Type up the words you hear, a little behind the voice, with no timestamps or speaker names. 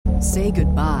Say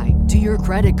goodbye to your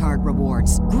credit card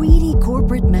rewards. Greedy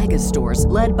corporate mega stores,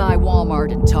 led by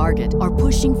Walmart and Target, are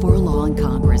pushing for a law in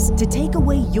Congress to take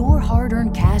away your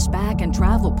hard-earned cash back and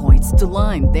travel points to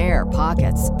line their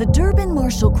pockets. The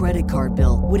Durbin-Marshall credit card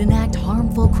bill would enact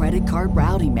harmful credit card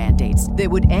routing mandates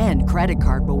that would end credit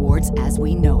card rewards as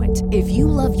we know it. If you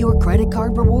love your credit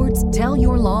card rewards, tell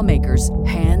your lawmakers,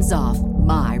 hands off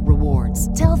my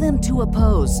rewards. Tell them to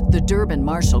oppose the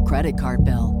Durbin-Marshall credit card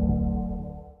bill.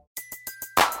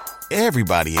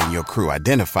 Everybody in your crew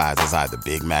identifies as either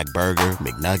Big Mac Burger,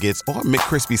 McNuggets, or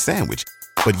McCrispy Sandwich.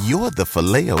 But you're the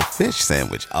Filet-O-Fish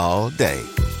Sandwich all day.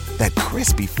 That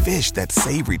crispy fish, that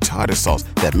savory tartar sauce,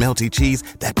 that melty cheese,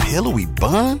 that pillowy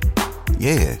bun.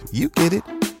 Yeah, you get it.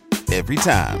 Every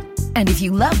time. And if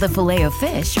you love the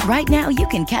Filet-O-Fish, right now you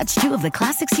can catch two of the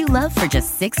classics you love for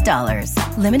just $6.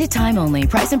 Limited time only.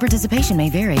 Price and participation may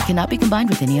vary. Cannot be combined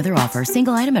with any other offer.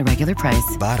 Single item at regular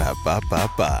price.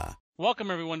 Ba-da-ba-ba-ba.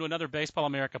 Welcome, everyone, to another Baseball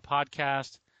America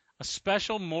podcast, a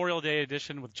special Memorial Day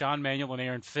edition with John Manuel and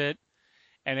Aaron Fitt.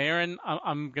 And Aaron,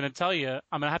 I'm going to tell you,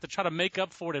 I'm going to have to try to make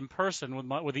up for it in person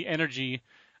with the energy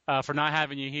for not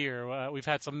having you here. We've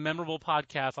had some memorable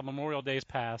podcasts on Memorial Days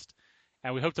past,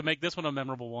 and we hope to make this one a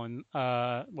memorable one,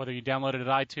 whether you download it at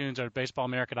iTunes or at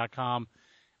baseballamerica.com.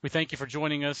 We thank you for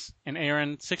joining us. And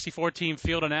Aaron, 64-team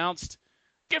field announced.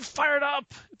 Get fired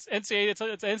up! It's NCAA.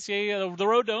 It's NCAA. The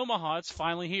road to Omaha. It's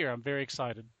finally here. I'm very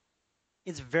excited.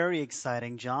 It's very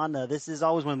exciting, John. This is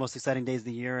always one of the most exciting days of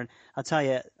the year, and I'll tell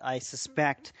you, I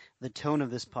suspect the tone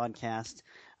of this podcast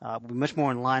will be much more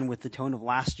in line with the tone of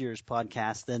last year's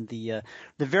podcast than the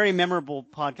very memorable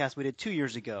podcast we did 2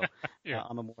 years ago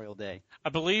on Memorial Day. I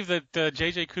believe that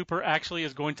J.J. Cooper actually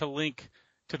is going to link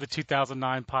to the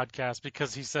 2009 podcast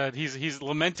because he said he's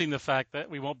lamenting the fact that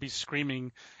we won't be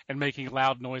screaming and making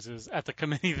loud noises at the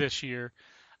committee this year.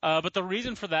 But the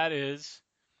reason for that is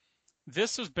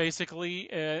this was basically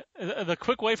the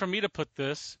quick way for me to put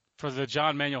this for the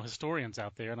John Manuel historians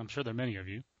out there, and I'm sure there are many of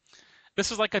you.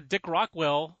 This is like a Dick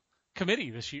Rockwell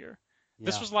committee this year. Yeah.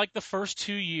 This was like the first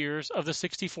 2 years of the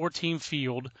 64-team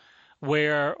field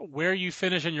where you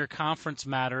finish in your conference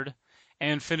mattered,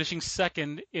 and finishing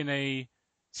second in a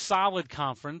solid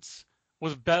conference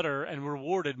was better and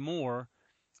rewarded more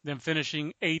than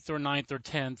finishing 8th or 9th or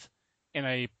 10th in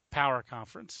a power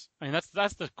conference. I mean,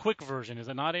 that's the quick version, is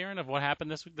it not, Aaron, of what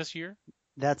happened this year?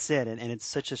 That's it, and it's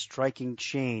such a striking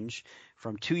change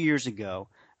from 2 years ago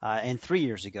and 3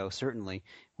 years ago, certainly,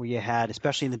 where you had,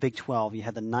 especially in the Big 12, you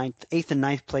had the 8th and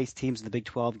 9th place teams in the Big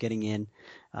 12 getting in.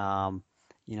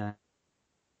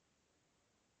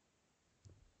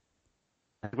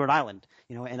 Rhode Island,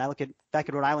 and I look back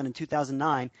at Rhode Island in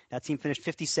 2009. That team finished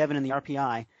 57 in the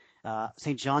RPI.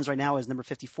 St. John's right now is number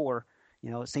 54.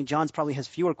 St. John's probably has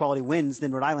fewer quality wins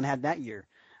than Rhode Island had that year,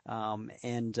 and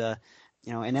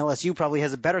LSU probably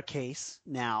has a better case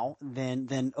now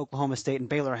than Oklahoma State and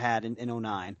Baylor had in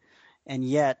 2009, and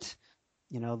yet,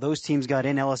 those teams got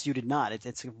in. LSU did not.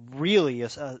 It's really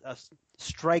a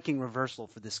striking reversal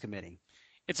for this committee.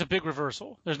 It's a big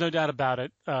reversal. There's no doubt about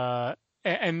it.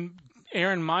 And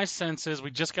Aaron, my sense is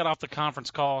we just got off the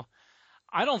conference call.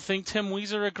 I don't think Tim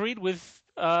Weiser agreed with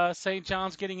St.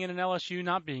 John's getting in and LSU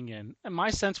not being in. And my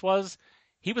sense was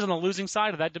he was on the losing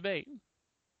side of that debate.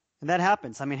 And that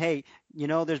happens. I mean, hey,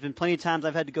 there's been plenty of times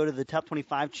I've had to go to the top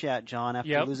 25 chat, John,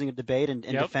 after losing a debate and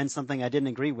defend something I didn't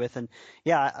agree with. And,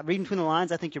 reading between the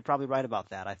lines, I think you're probably right about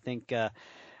that. I think, and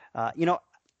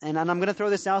I'm going to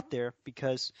throw this out there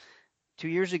because 2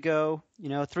 years ago,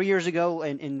 3 years ago,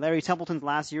 in Larry Templeton's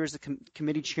last year as the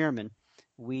committee chairman,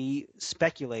 we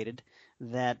speculated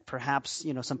that perhaps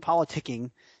some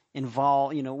politicking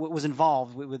was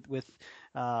involved with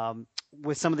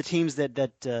some of the teams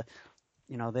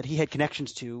that he had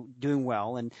connections to doing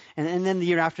well, and then the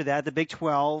year after that, the Big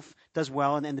 12 does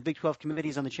well, and the Big 12 committee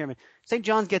is on the chairman. St.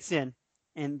 John's gets in.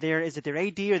 And their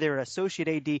AD or their associate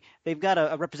AD, they've got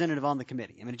a representative on the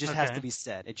committee. I mean, it just has to be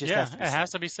said. It just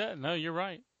has to be said. No, you're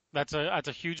right. That's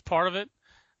a huge part of it.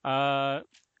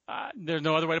 There's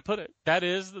no other way to put it. That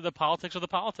is the politics of the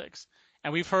politics.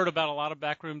 And we've heard about a lot of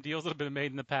backroom deals that have been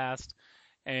made in the past.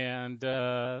 And,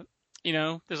 there's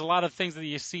a lot of things that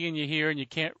you see and you hear and you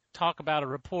can't talk about a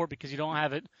report because you don't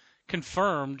have it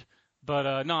confirmed.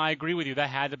 But, no, I agree with you. That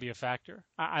had to be a factor.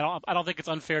 I don't think it's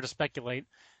unfair to speculate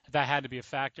that had to be a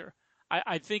factor.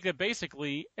 I think that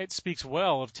basically it speaks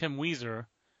well of Tim Weiser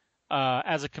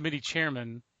as a committee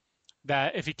chairman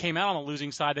that if he came out on the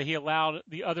losing side, that he allowed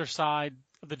the other side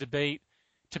of the debate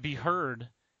to be heard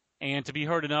and to be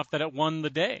heard enough that it won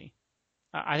the day.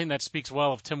 I think that speaks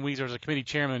well of Tim Weiser as a committee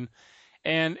chairman.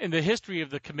 And in the history of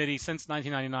the committee since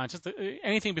 1999,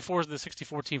 anything before the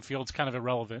 64-team field is kind of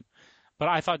irrelevant. But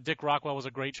I thought Dick Rockwell was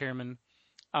a great chairman.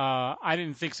 I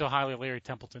didn't think so highly of Larry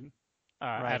Templeton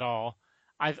at all.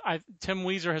 Tim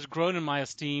Weiser has grown in my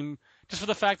esteem just for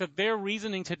the fact that their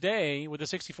reasoning today with the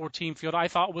 64-team field I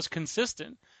thought was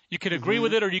consistent. You could agree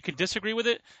with it or you could disagree with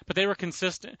it, but they were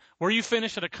consistent. Where you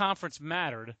finished at a conference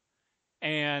mattered,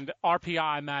 and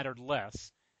RPI mattered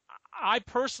less. I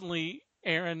personally,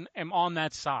 Aaron, am on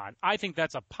that side. I think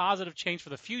that's a positive change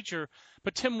for the future,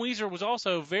 but Tim Weiser was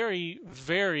also very,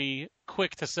 very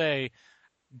quick to say,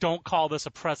 don't call this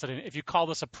a precedent. If you call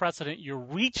this a precedent, you're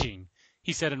reaching,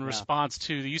 he said in response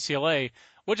to the UCLA.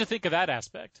 What'd you think of that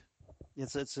aspect?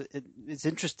 It's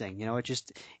interesting. You know, it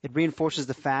reinforces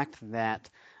the fact that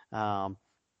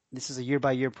this is a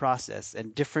year-by-year process,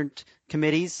 and different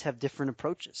committees have different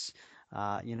approaches.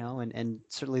 And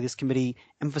certainly this committee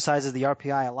emphasizes the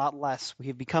RPI a lot less. We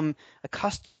have become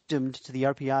accustomed to the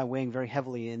RPI weighing very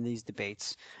heavily in these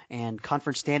debates, and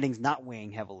conference standings not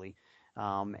weighing heavily.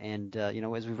 As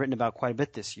we've written about quite a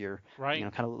bit this year, right?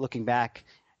 Kind of looking back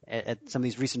at some of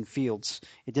these recent fields,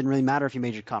 it didn't really matter if you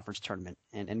made your conference tournament.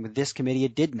 And with this committee,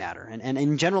 it did matter. And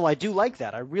in general, I do like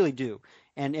that. I really do.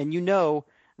 And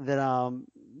that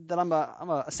I'm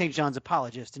a St. John's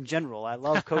apologist in general. I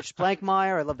love Coach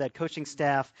Blankmeyer. I love that coaching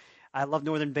staff. I love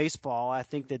Northern baseball. I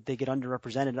think that they get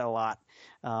underrepresented a lot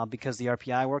because the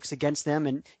RPI works against them.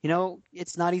 And,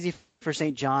 it's not easy for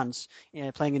St. John's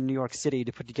playing in New York City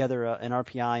to put together an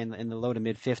RPI in the low to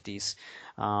mid 50s.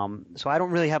 So I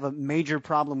don't really have a major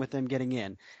problem with them getting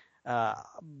in.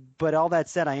 But all that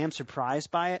said, I am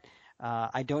surprised by it.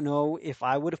 I don't know if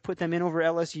I would have put them in over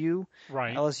LSU.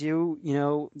 Right.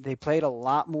 LSU, they played a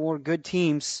lot more good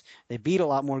teams. They beat a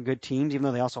lot more good teams, even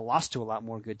though they also lost to a lot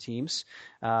more good teams.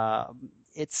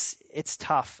 It's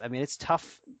tough. I mean, it's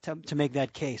tough to make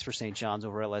that case for St. John's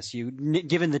over LSU,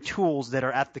 given the tools that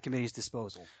are at the committee's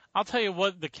disposal. I'll tell you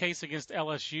what the case against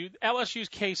LSU. LSU's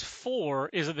case for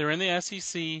is that they're in the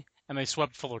SEC and they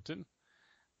swept Fullerton,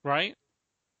 right?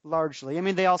 Largely. I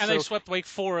mean, they swept Wake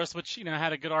Forest, which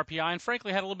had a good RPI and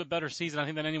frankly had a little bit better season, I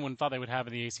think, than anyone thought they would have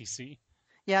in the ACC.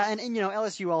 Yeah, and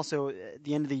LSU also at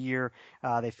the end of the year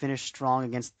they finished strong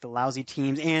against the lousy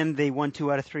teams, and they won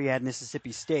 2 out of 3 at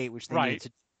Mississippi State, which they needed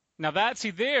to. Now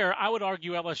there, I would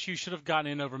argue LSU should have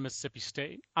gotten in over Mississippi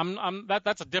State.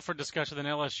 That's a different discussion than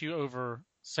LSU over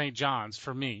St. John's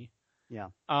for me. Yeah.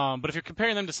 But if you're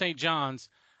comparing them to St. John's,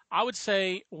 I would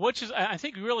say I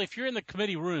think really if you're in the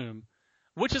committee room,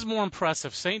 which is more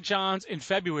impressive, St. John's in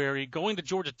February going to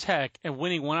Georgia Tech and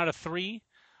winning 1 out of 3,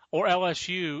 or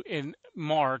LSU in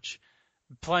March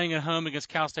playing at home against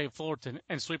Cal State Fullerton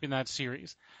and sweeping that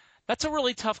series? That's a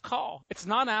really tough call. It's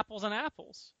not apples and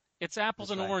apples. It's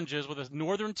apples and oranges with a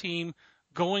northern team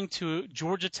going to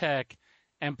Georgia Tech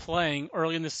and playing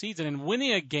early in the season and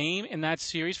winning a game in that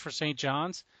series for St.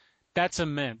 John's. That's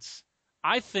immense.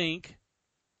 I think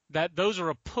that those are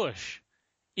a push,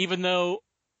 even though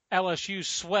LSU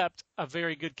swept a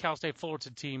very good Cal State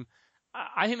Fullerton team.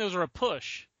 I think those are a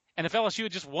push. And if LSU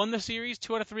had just won the series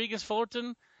 2 out of 3 against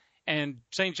Fullerton, and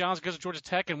St. John's goes to Georgia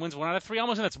Tech and wins 1 out of 3, I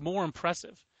almost think that's more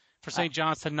impressive for St.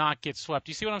 John's to not get swept. Do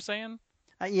you see what I'm saying?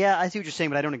 Yeah, I see what you're saying,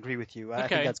 but I don't agree with you. Okay.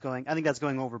 I think that's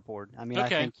going overboard. I mean,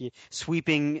 okay. I think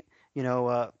sweeping,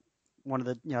 one of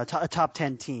the, a top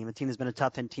 10 team, a team that's been a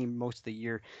top 10 team most of the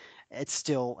year, it's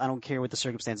still, I don't care what the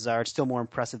circumstances are, it's still more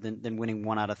impressive than winning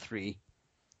 1 out of 3.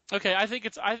 Okay, I think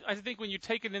I think when you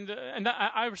take it into, and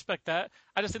I respect that.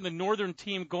 I just think the northern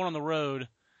team going on the road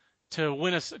to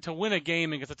win a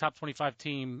game against a top 25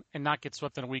 team and not get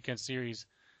swept in a weekend series,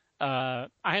 I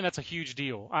think that's a huge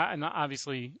deal. And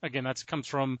obviously, again, that comes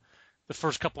from the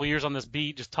first couple of years on this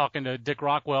beat, just talking to Dick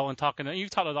Rockwell and you've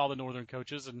talked to all the northern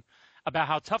coaches and about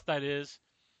how tough that is.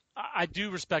 I do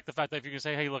respect the fact that if you're going to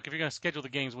say, hey, look, if you're going to schedule the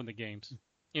games, win the games.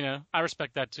 I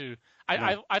respect that too.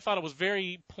 I thought it was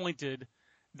very pointed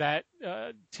that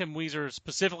Tim Weiser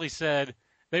specifically said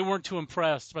they weren't too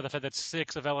impressed by the fact that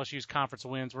 6 of LSU's conference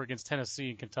wins were against Tennessee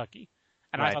and Kentucky.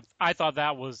 And right. I thought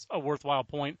that was a worthwhile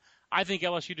point. I think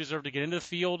LSU deserved to get into the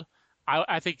field.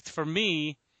 I think for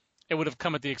me, it would have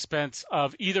come at the expense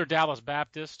of either Dallas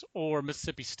Baptist or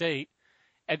Mississippi State.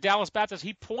 At Dallas Baptist,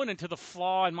 he pointed to the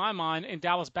flaw in my mind in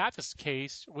Dallas Baptist's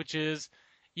case, which is,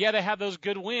 yeah, they have those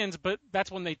good wins, but that's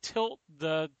when they tilt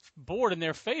the board in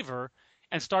their favor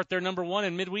and start their number 1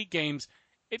 in midweek games.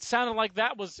 It sounded like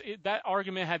that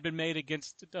argument had been made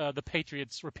against the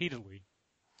Patriots repeatedly.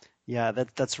 Yeah,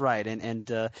 that's right,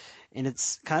 and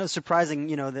it's kind of surprising,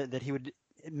 that he would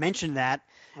mention that,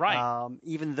 right?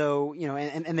 Even though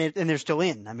and they're still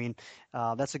in. I mean,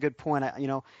 that's a good point.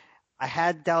 I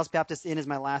had Dallas Baptist in as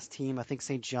my last team. I think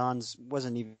St. John's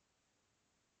wasn't even.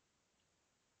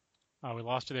 Oh, we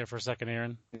lost you there for a second,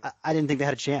 Aaron. I didn't think they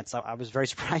had a chance. I was very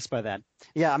surprised by that.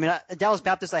 Yeah, I mean, Dallas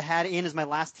Baptist I had in as my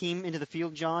last team into the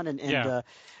field, John, and so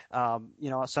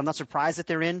I'm not surprised that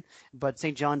they're in, but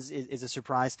St. John's is a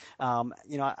surprise.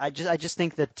 I just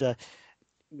think that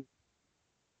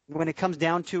when it comes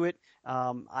down to it,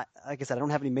 like I said, I don't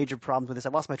have any major problems with this. I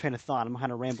lost my train of thought. I'm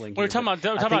kind of rambling. We're talking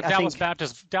about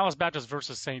Dallas Baptist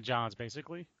versus St. John's,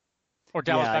 basically, or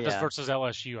Dallas Baptist versus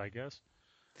LSU, I guess.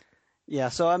 Yeah,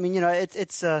 so I mean,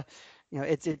 it's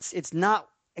not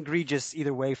egregious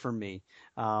either way for me,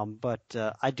 but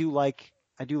I do like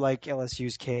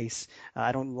LSU's case.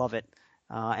 I don't love it,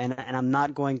 and I'm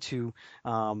not going to,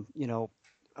 I'm not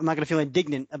going to feel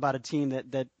indignant about a team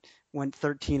that went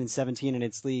 13-17 in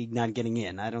its league not getting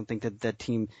in. I don't think that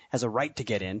team has a right to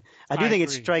get in. I do think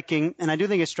it's striking, and I do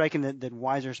think it's striking that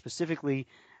Weiser specifically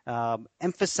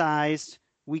emphasized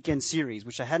weekend series,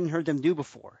 which I hadn't heard them do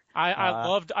before.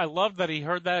 I loved that he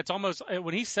heard that. It's almost,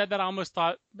 when he said that, I almost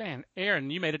thought, man, Aaron,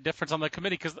 you made a difference on the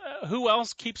committee, because who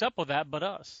else keeps up with that but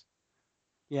us?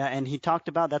 Yeah, and he talked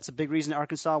about that's a big reason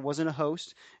Arkansas wasn't a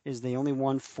host, is they only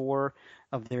won 4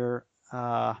 of their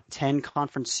 10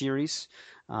 conference series.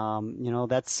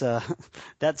 That's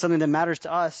something that matters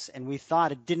to us, and we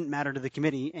thought it didn't matter to the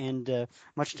committee, and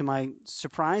much to my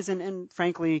surprise and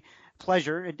frankly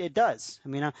pleasure, it does. I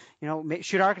mean,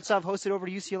 should Arkansas have hosted over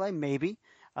to UCLA? Maybe.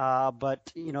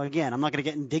 But again, I'm not going to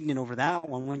get indignant over that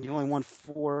one when you only won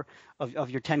 4 of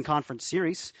your 10 conference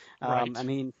series. Right. I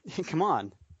mean, come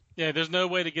on. Yeah, there's no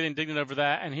way to get indignant over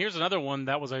that. And here's another one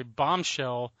that was a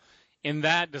bombshell in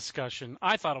that discussion.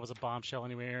 I thought it was a bombshell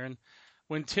anyway, Aaron.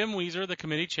 When Tim Weiser, the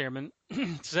committee chairman,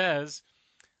 says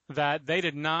that the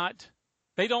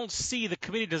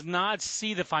committee does not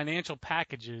see the financial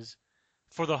packages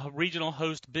for the regional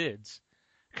host bids.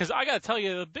 Because I got to tell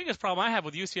you, the biggest problem I have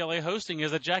with UCLA hosting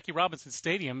is that Jackie Robinson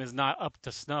Stadium is not up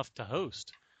to snuff to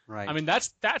host. Right. I mean, that's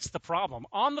the problem.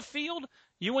 On the field,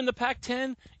 you win the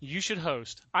Pac-10, you should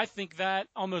host. I think that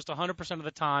almost 100% of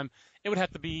the time, it would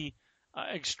have to be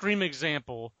an extreme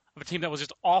example of a team that was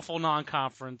just awful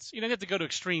non-conference. You don't have to go to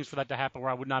extremes for that to happen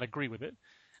where I would not agree with it.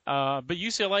 But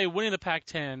UCLA winning the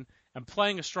Pac-10 and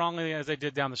playing as strongly as they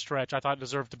did down the stretch, I thought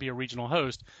deserved to be a regional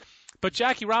host. But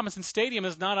Jackie Robinson Stadium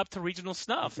is not up to regional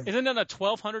snuff. Isn't it a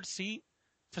 1,200-seat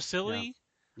facility?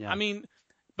 Yeah. I mean,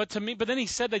 but then he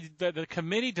said that the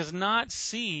committee does not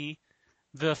see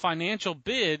the financial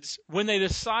bids when they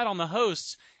decide on the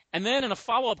hosts. And then in a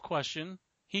follow-up question,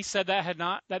 he said that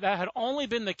had only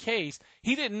been the case.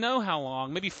 He didn't know how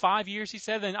long, maybe 5 years, he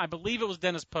said. And I believe it was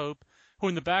Dennis Pope who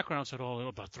in the background said,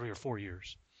 about 3 or 4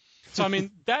 years. So, I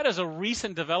mean, that is a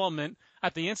recent development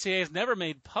that the NCAA has never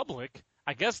made public.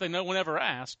 I guess they know whenever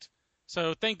asked.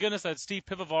 So thank goodness that Steve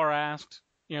Pivovar asked,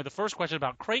 the first question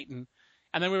about Creighton,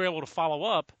 and then we were able to follow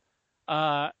up.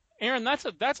 Aaron, that's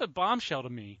a bombshell to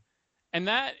me. And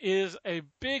that is a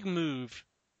big move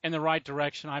in the right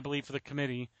direction, I believe, for the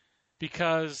committee,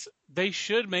 because they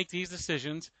should make these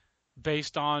decisions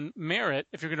based on merit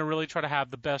if you're going to really try to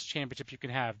have the best championship you can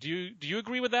have. Do you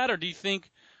agree with that, or do you think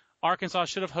Arkansas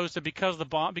should have hosted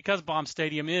because Baum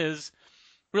Stadium is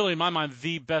really, in my mind,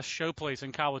 the best showplace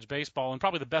in college baseball and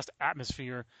probably the best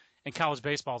atmosphere in college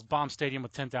baseball is Baum Stadium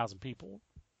with 10,000 people?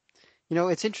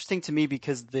 It's interesting to me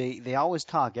because they always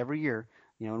talk every year.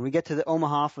 When we get to the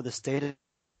Omaha for the State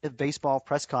of Baseball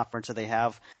press conference that they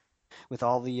have with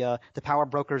all the power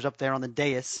brokers up there on the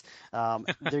dais,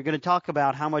 they're going to talk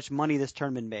about how much money this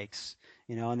tournament makes.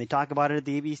 And they talk about it at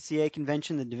the ABCA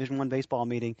convention, the Division I baseball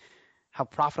meeting, how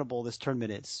profitable this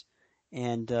tournament is.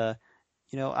 And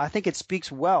I think it speaks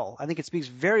well. I think it speaks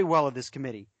very well of this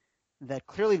committee that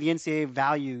clearly the NCAA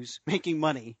values making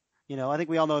money. I think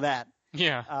we all know that.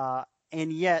 Yeah.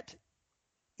 And yet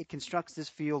it constructs this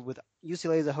field with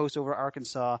UCLA as a host over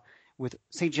Arkansas, with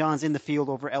St. John's in the field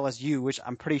over LSU, which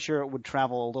I'm pretty sure it would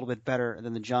travel a little bit better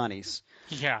than the Johnnies.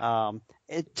 Yeah.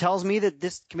 It tells me that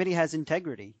this committee has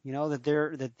integrity.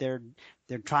 That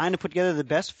they're trying to put together the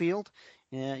best field.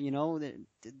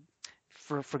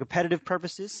 For competitive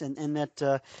purposes, and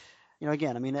that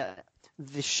again, I mean,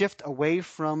 the shift away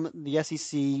from the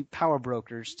SEC power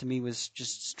brokers to me was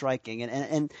just striking,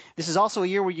 and this is also a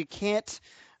year where you can't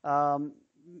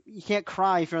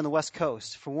cry if you're on the West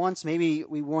Coast. For once, maybe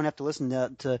we won't have to listen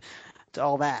to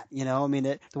all that. I mean,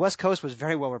 the West Coast was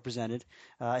very well represented.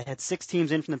 It had 6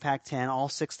 teams in from the Pac-10, all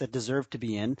 6 that deserved to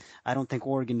be in. I don't think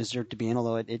Oregon deserved to be in,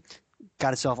 although it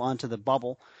got itself onto the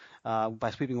bubble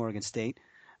by sweeping Oregon State.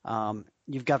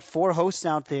 You've got 4 hosts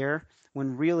out there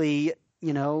when really,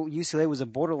 UCLA was a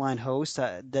borderline host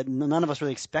that none of us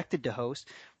really expected to host.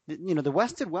 the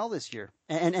West did well this year,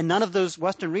 and none of those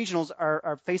Western regionals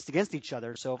are faced against each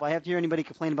other. So if I have to hear anybody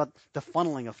complain about the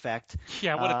funneling effect,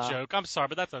 yeah, what a joke! I'm sorry,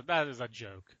 but that is a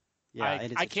joke. Yeah,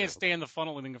 it is I can't stand the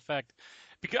funneling effect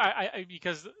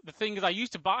because the thing is, I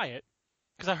used to buy it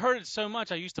because I heard it so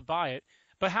much. I used to buy it.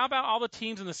 But how about all the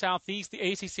teams in the Southeast, the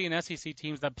ACC and SEC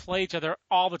teams that play each other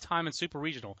all the time in Super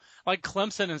Regional? Like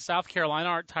Clemson and South Carolina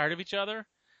aren't tired of each other.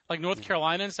 Like North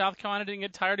Carolina and South Carolina didn't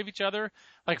get tired of each other.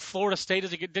 Like Florida State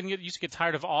used to get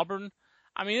tired of Auburn.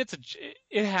 I mean,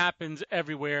 it happens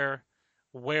everywhere.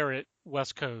 Wear it,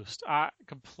 West Coast. I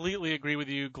completely agree with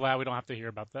you. Glad we don't have to hear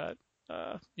about that.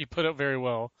 You put it very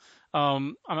well.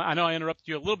 I know I interrupted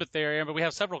you a little bit there, Aaron, but we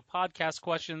have several podcast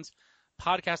questions.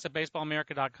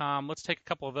 podcast@baseballamerica.com. Let's take a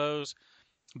couple of those.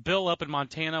 Bill up in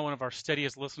Montana, one of our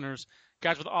steadiest listeners.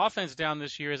 Guys, with offense down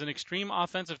this year, is an extreme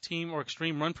offensive team or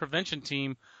extreme run prevention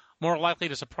team more likely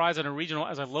to surprise in a regional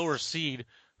as a lower seed?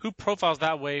 Who profiles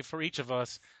that way for each of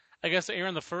us? I guess,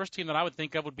 Aaron, the first team that I would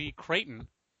think of would be Creighton.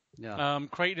 Yeah.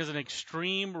 Creighton is an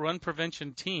extreme run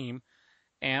prevention team.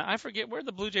 And I forget where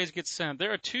the Blue Jays get sent.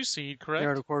 They're a 2 seed, correct?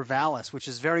 They're at Corvallis, which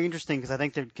is very interesting because I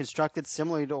think they're constructed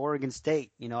similarly to Oregon State.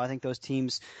 I think those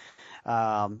teams.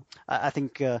 I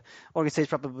think Oregon State is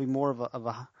probably more of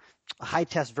a high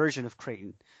test version of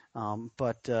Creighton,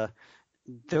 but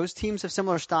those teams have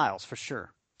similar styles for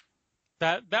sure.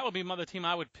 That would be the team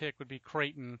I would pick would be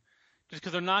Creighton, just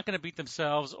because they're not going to beat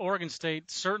themselves. Oregon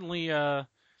State certainly.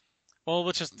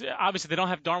 Obviously they don't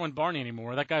have Darwin Barney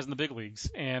anymore. That guy's in the big leagues,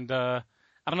 and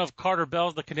I don't know if Carter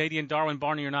Bell's the Canadian Darwin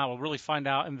Barney or not. We'll really find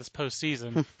out in this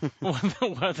postseason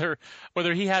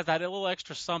whether he has that little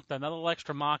extra something, that little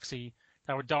extra moxie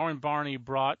that Darwin Barney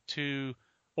brought to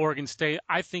Oregon State.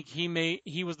 I think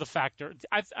he was the factor.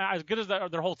 As good as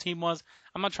their whole team was,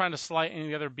 I'm not trying to slight any of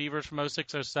the other Beavers from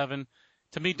 06-07.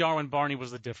 To me, Darwin Barney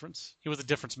was the difference. He was a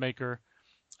difference maker.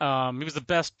 He was the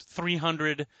best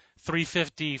 300,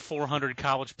 350, 400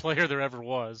 college player there ever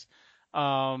was.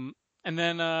 And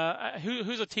then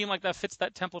who's a team like that fits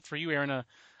that template for you, Aaron? A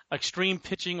extreme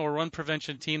pitching or run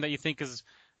prevention team that you think is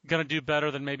going to do better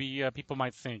than maybe people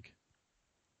might think?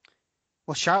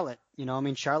 Well, Charlotte,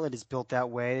 Charlotte is built that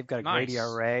way. They've got a great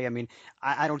ERA. I mean,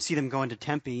 I don't see them going to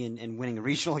Tempe and winning a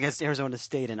regional against Arizona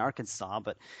State and Arkansas,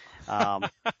 but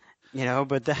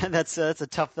but that's a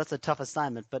tough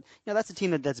assignment. But that's a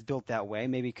team that's built that way.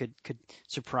 Maybe could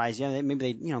surprise you.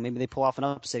 Maybe they pull off an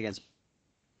upset against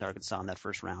Arkansas in that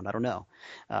first round. I don't know.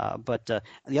 But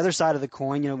the other side of the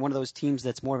coin, one of those teams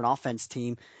that's more of an offense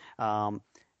team. How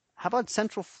about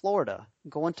Central Florida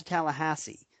going to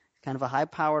Tallahassee? Kind of a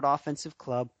high-powered offensive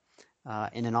club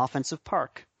in an offensive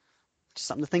park. Just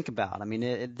something to think about. I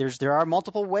mean, there are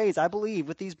multiple ways, I believe,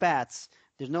 with these bats.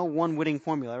 There's no one winning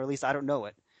formula, or at least I don't know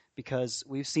it, because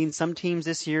we've seen some teams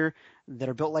this year that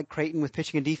are built like Creighton with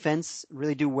pitching and defense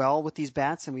really do well with these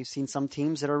bats, and we've seen some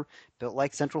teams that are built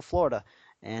like Central Florida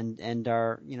and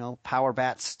are power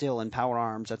bats still and power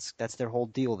arms. That's their whole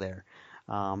deal there.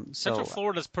 Central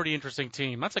Florida's a pretty interesting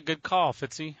team. That's a good call,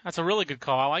 Fitzy. That's a really good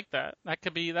call. I like that. That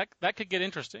could get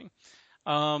interesting.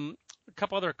 A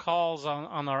couple other calls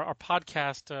on our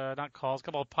podcast, not calls, a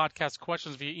couple of podcast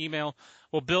questions via email.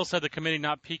 Well, Bill said the committee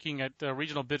not peaking at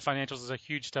regional bid financials is a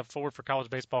huge step forward for college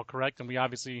baseball, correct? And we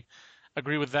obviously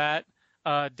agree with that.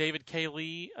 David K.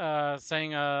 Lee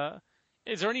saying,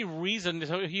 is there any reason –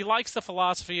 so he likes the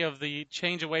philosophy of the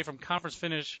change away from conference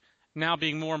finish now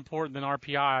being more important than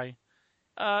RPI.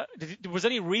 Was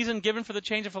any reason given for the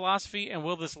change of philosophy, and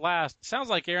will this last? Sounds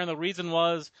like, Aaron, the reason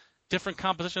was different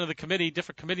composition of the committee,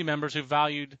 different committee members who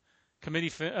valued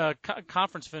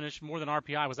conference finish more than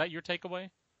RPI. Was that your takeaway?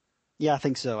 Yeah, I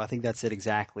think so. I think that's it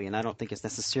exactly, and I don't think it's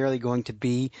necessarily going to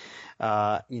be,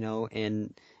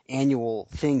 an annual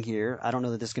thing here. I don't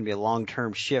know that this is going to be a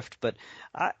long-term shift, but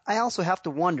I also have to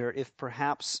wonder if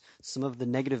perhaps some of the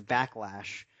negative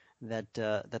backlash that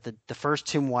the first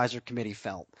Tim Weiser committee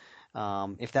felt,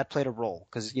 if that played a role,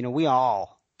 because we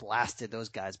all blasted those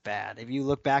guys bad. If you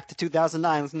look back to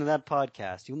 2009, listen to that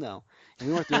podcast, you'll know. And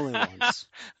we weren't the only ones.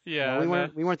 Yeah, we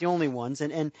weren't the only ones.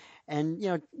 And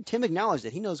Tim acknowledged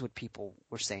it. He knows what people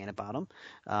were saying about him.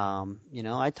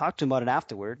 I talked to him about it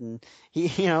afterward, and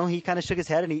he kind of shook his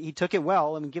head and he took it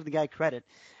well. I mean, give the guy credit.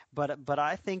 But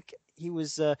I think he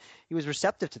was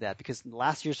receptive to that, because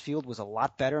last year's field was a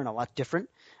lot better and a lot different.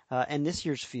 And this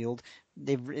year's field,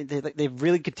 they've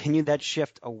really continued that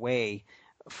shift away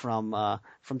from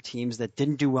teams that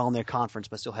didn't do well in their conference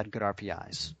but still had good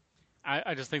RPIs.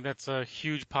 I just think that's a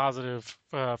huge positive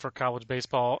for college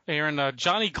baseball. Aaron,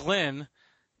 Johnny Glenn,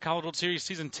 College World Series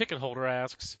season ticket holder,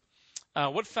 asks,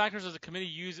 what factors does the committee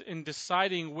use in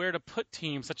deciding where to put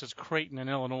teams such as Creighton and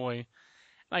Illinois?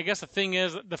 I guess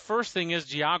the first thing is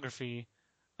geography,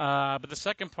 but the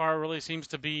second part really seems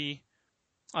to be,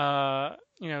 they line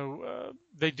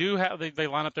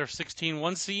up their 16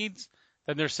 1 seeds,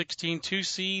 then their 16 2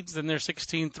 seeds, then their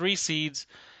 16 3 seeds,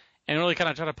 and really kind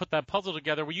of try to put that puzzle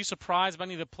together. Were you surprised by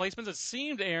any of the placements? It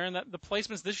seemed, Aaron, that the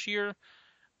placements this year,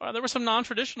 there were some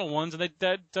non-traditional ones, and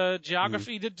that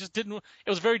geography didn't. It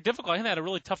was very difficult. I think they had a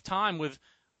really tough time with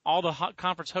all the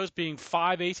conference hosts being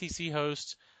 5 ACC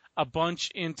hosts, a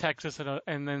bunch in Texas,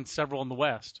 and then several in the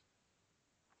West.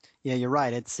 Yeah, you're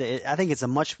right. I think it's a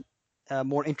much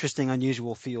more interesting,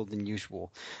 unusual field than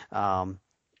usual.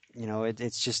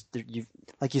 It's just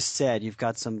like you said, you've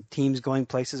got some teams going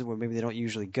places where maybe they don't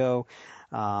usually go.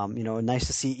 Nice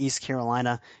to see East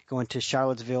Carolina going to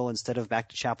Charlottesville instead of back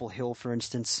to Chapel Hill, for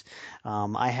instance.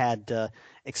 I had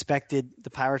expected the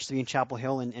Pirates to be in Chapel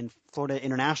Hill, and Florida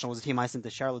International was a team I sent to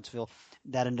Charlottesville.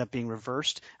 That ended up being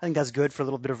reversed. I think that's good for a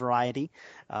little bit of variety.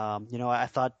 I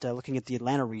thought looking at the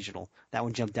Atlanta Regional, that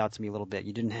one jumped out to me a little bit.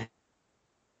 You didn't have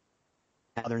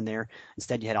Southern there.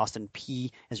 Instead, you had Austin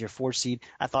Peay as your 4 seed.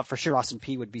 I thought for sure Austin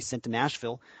Peay would be sent to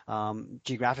Nashville.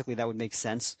 Geographically, that would make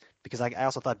sense because I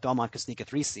also thought Belmont could sneak a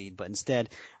 3 seed, but instead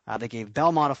they gave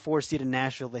Belmont a 4 seed in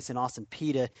Nashville. They sent Austin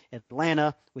Peay to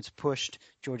Atlanta, which pushed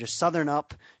Georgia Southern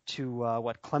up to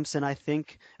Clemson, I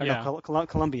think. Yeah. No,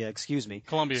 Columbia, excuse me.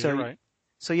 Columbia, you're right.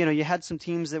 So, you had some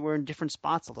teams that were in different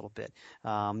spots a little bit.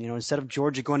 Instead of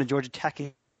Georgia going to Georgia Tech,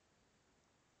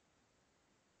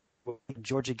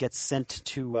 Georgia gets sent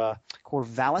to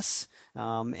Corvallis,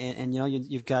 and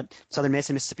you've got Southern Miss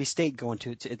and Mississippi State going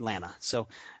to Atlanta. So,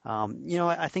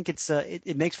 I think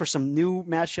it makes for some new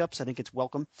matchups. I think it's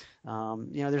welcome.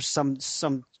 There's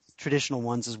some traditional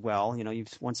ones as well.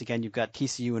 You've got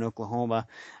TCU and Oklahoma.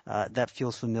 That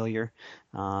feels familiar.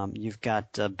 You've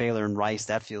got Baylor and Rice.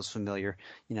 That feels familiar.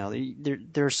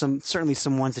 There are certainly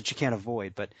some ones that you can't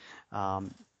avoid. But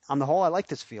on the whole, I like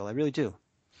this field. I really do.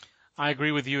 I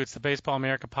agree with you. It's the Baseball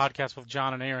America podcast with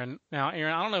John and Aaron. Now,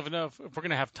 Aaron, I don't know if we're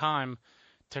going to have time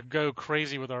to go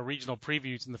crazy with our regional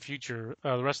previews in the future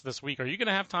the rest of this week. Are you going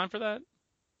to have time for that?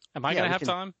 Am I going to have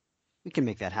time? We can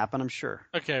make that happen, I'm sure.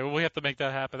 Okay, well, we have to make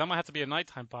that happen. That might have to be a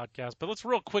nighttime podcast. But let's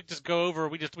real quick just go over.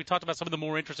 We talked about some of the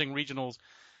more interesting regionals.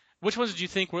 Which ones did you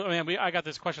think were? I got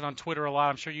this question on Twitter a lot.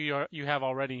 I'm sure you have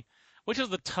already. Which is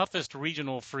the toughest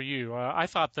regional for you? I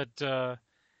thought that.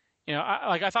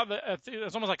 I thought that it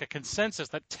was almost like a consensus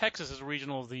that Texas's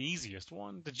regional is the easiest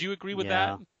one. Did you agree with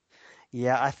that?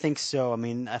 Yeah, I think so.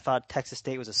 I thought Texas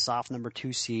State was a soft number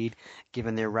 2 seed,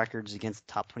 given their records against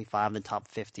the top 25 and the top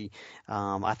 50.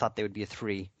 I thought they would be a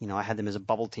 3. I had them as a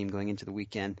bubble team going into the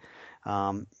weekend.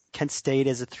 Kent State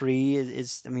as a 3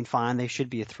 is fine. They should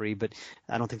be a 3, but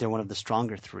I don't think they're one of the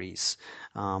stronger 3s.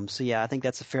 I think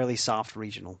that's a fairly soft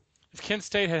regional. If Kent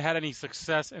State had any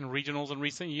success in regionals in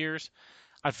recent years,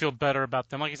 I feel better about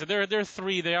them. Like I said, they're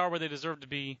 3. They are where they deserve to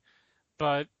be,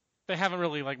 but they haven't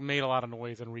really made a lot of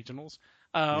noise in regionals.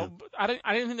 I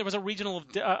didn't think there was a regional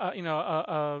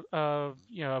of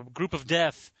a group of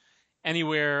death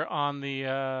anywhere on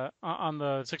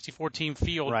the 64 team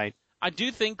field. Right. I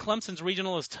do think Clemson's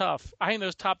regional is tough. I think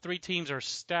those top 3 teams are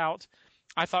stout.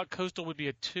 I thought Coastal would be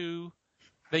a 2.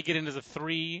 They get into the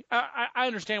 3. I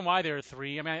understand why they're a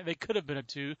 3. They could have been a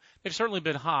 2. They've certainly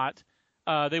been hot.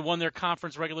 They won their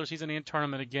conference regular season and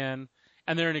tournament again,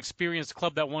 and they're an experienced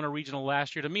club that won a regional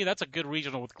last year. To me, that's a good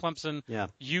regional with Clemson,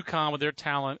 UConn with their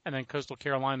talent, and then Coastal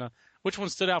Carolina. Which one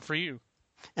stood out for you?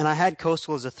 And I had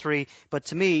Coastal as a 3, but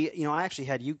to me, I actually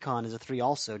had UConn as a 3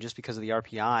 also, just because of the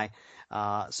RPI.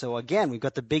 So again, we've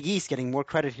got the Big East getting more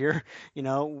credit here,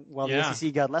 while the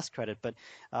ACC got less credit. But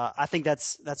I think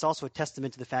that's also a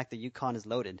testament to the fact that UConn is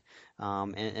loaded.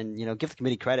 And give the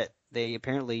committee credit. They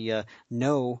apparently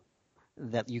know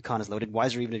that UConn is loaded.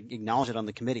 Weiser even acknowledged it on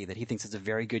the committee that he thinks it's a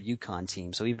very good UConn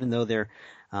team. So even though their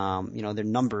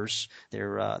numbers,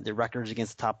 their records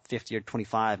against the top 50 or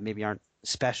 25 maybe aren't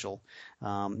special,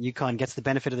 UConn gets the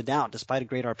benefit of the doubt despite a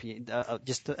great RPI,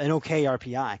 just an okay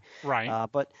RPI. Right.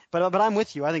 But I'm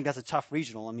with you. I think that's a tough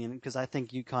regional. Because I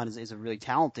think UConn is a really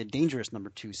talented, dangerous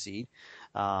number 2 seed.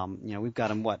 We've got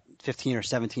them 15 or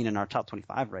 17 in our top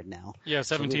 25 right now. Yeah,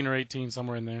 17 or 18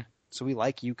 somewhere in there. So we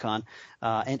like UConn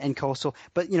and Coastal.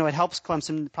 But, it helps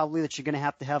Clemson probably that you're going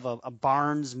to have a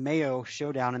Barnes-Mayo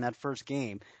showdown in that first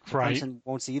game. Right. Clemson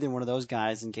won't see either one of those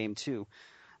guys in game 2.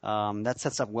 That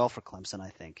sets up well for Clemson, I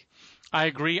think. I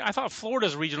agree. I thought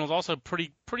Florida's regional is also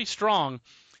pretty strong.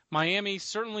 Miami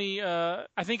certainly, I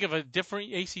think of a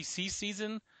different ACC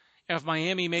season. If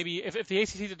Miami if the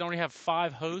ACC didn't already have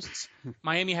 5 hosts,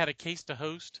 Miami had a case to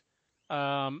host.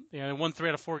 They won 3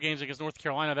 out of 4 games against North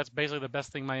Carolina. That's basically the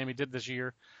best thing Miami did this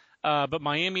year. But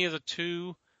Miami is a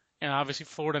 2, and obviously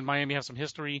Florida and Miami have some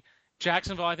history.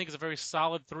 Jacksonville, I think, is a very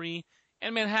solid 3,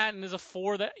 and Manhattan is a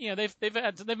 4. That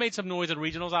they've made some noise in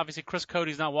regionals. Obviously, Chris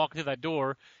Cody's not walking through that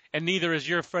door, and neither is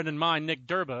your friend and mine, Nick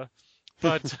Durba.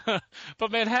 But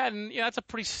but Manhattan, that's a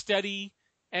pretty steady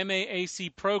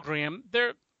MAAC program.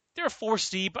 They're a 4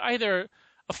 seed, but either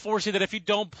a 4 seed that if you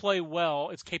don't play well,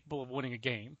 it's capable of winning a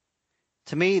game.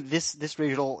 To me, this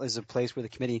regional is a place where the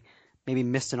committee maybe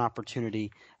missed an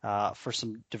opportunity for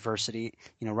some diversity.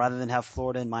 Rather than have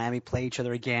Florida and Miami play each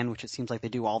other again, which it seems like they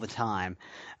do all the time,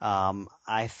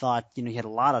 I thought you had a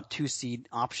lot of 2-seed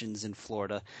options in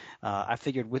Florida. I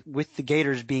figured with the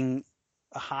Gators being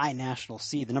a high national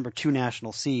seed, the number 2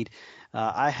 national seed,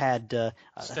 I had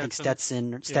I think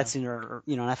Stetson, or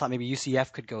and I thought maybe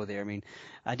UCF could go there. I mean,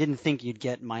 I didn't think you'd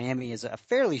get Miami as a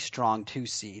fairly strong 2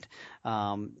 seed,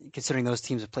 considering those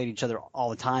teams have played each other all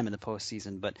the time in the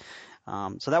postseason. But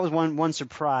so that was one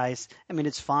surprise. I mean,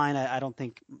 it's fine. I don't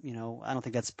think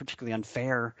that's particularly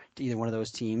unfair to either one of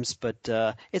those teams, but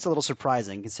it's a little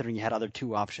surprising considering you had other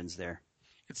 2 options there.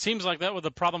 It seems like that was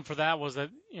the problem for that was that,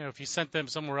 if you sent them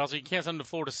somewhere else, you can't send them to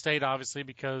Florida State, obviously,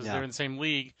 because they're in the same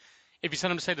league. If you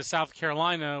send them, say, to South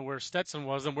Carolina, where Stetson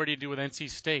was, then where do you do with NC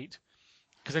State?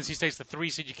 Because NC State's the 3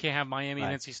 seed. You can't have Miami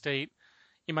and NC State.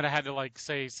 You might have had to,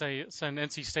 send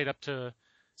NC State up to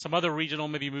some other regional,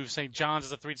 maybe move St. John's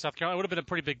as a 3 to South Carolina. It would have been a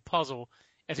pretty big puzzle.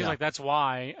 It seems like that's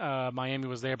why Miami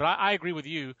was there. But I agree with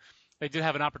you. They did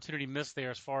have an opportunity missed there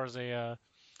as far as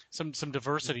some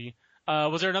diversity.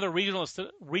 Was there another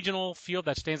regional field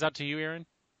that stands out to you, Aaron?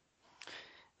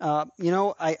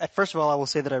 First of all, I will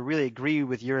say that I really agree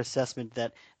with your assessment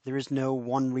that there is no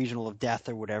one regional of death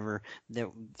or whatever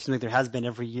that seems like there has been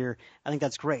every year. I think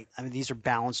that's great. I mean, these are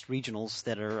balanced regionals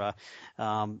that are,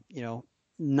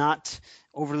 not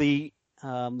overly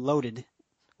loaded.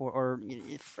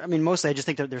 Mostly I just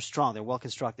think that they're strong. They're well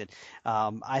constructed.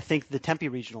 I think the Tempe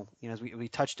regional, as we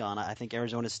touched on, I think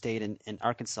Arizona State and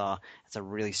Arkansas, that's a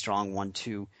really strong one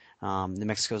too. New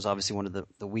Mexico is obviously one of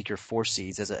the weaker 4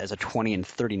 seeds as a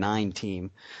 20-39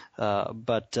 team.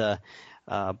 But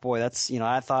that's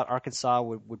I thought Arkansas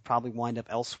would probably wind up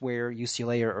elsewhere,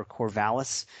 UCLA or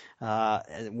Corvallis,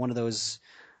 one of those,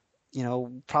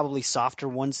 probably softer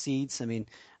 1 seeds. I mean,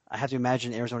 I have to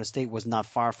imagine Arizona State was not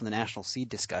far from the national seed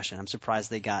discussion. I'm surprised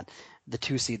they got the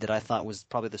 2 seed that I thought was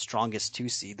probably the strongest 2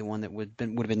 seed, the one that would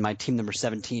have been my team number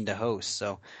 17 to host.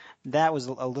 So that was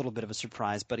a little bit of a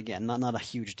surprise, but again, not a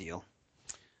huge deal.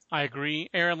 I agree.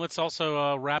 Aaron, let's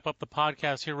also wrap up the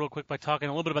podcast here real quick by talking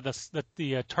a little bit about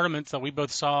the tournaments that we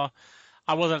both saw.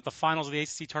 I wasn't at the finals of the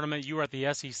ACC tournament. You were at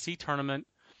the SEC tournament.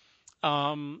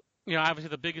 Obviously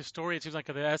the biggest story, it seems like,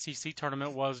 of the SEC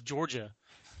tournament was Georgia.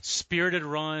 Spirited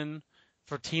run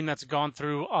for a team that's gone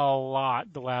through a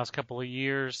lot the last couple of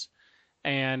years,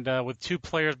 and with 2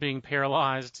 players being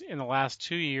paralyzed in the last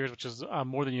 2 years, which is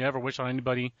more than you ever wish on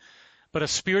anybody. But a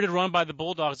spirited run by the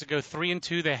Bulldogs to go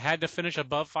 3-2. They had to finish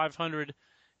above 500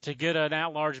 to get an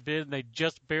at-large bid, and they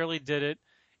just barely did it.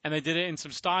 And they did it in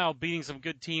some style, beating some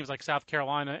good teams like South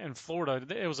Carolina and Florida.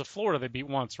 It was Florida they beat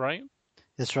once, right?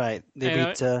 That's right. They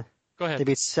beat. Go ahead. They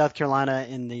beat South Carolina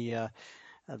in the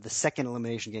second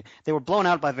elimination game. They were blown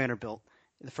out by Vanderbilt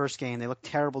in the first game. They looked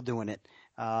terrible doing it.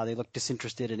 They looked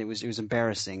disinterested, and it was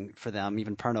embarrassing for them.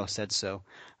 Even Perno said so.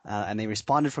 And they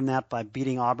responded from that by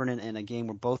beating Auburn in a game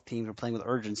where both teams were playing with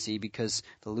urgency because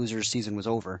the loser's season was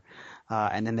over.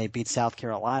 And then they beat South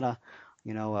Carolina,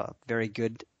 a very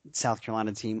good South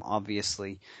Carolina team,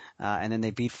 obviously. And then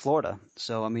they beat Florida.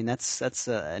 So, I mean, that's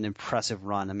an impressive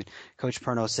run. I mean, Coach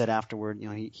Perno said afterward,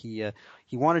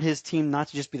 he wanted his team not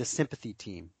to just be the sympathy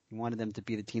team. He wanted them to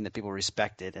be the team that people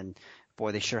respected, and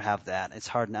boy, they sure have that. It's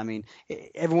hard. I mean,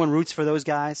 everyone roots for those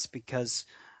guys because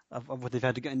of what they've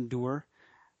had to endure,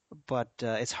 but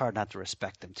it's hard not to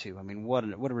respect them too. I mean, what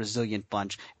a resilient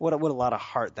bunch. What a lot of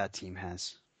heart that team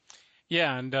has.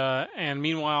 Yeah, and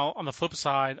meanwhile, on the flip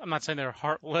side, I'm not saying they're a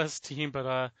heartless team,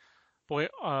 but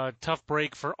tough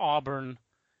break for Auburn,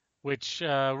 which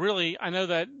really, I know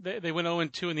that they went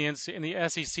 0-2 in the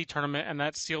SEC tournament, and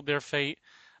that sealed their fate.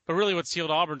 But really what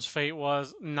sealed Auburn's fate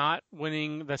was not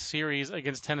winning the series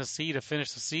against Tennessee to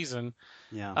finish the season.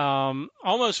 Yeah.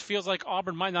 Almost feels like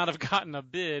Auburn might not have gotten a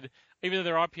bid, even though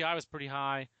their RPI was pretty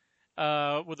high,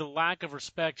 with the lack of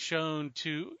respect shown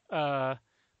to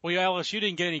LSU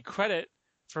didn't get any credit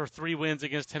for 3 wins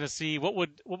against Tennessee. What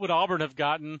would Auburn have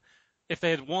gotten if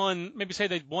they had won? Maybe say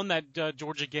they'd won that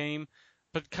Georgia game,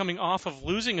 but coming off of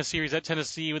losing a series at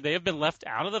Tennessee, would they have been left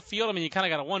out of the field? I mean, you kind of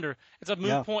got to wonder. It's a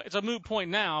moot point. It's a moot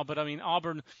point now, but I mean,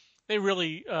 Auburn, they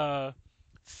really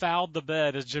fouled the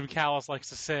bed, as Jim Callis likes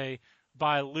to say,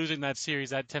 by losing that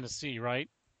series at Tennessee, right?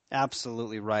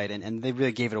 Absolutely right, and they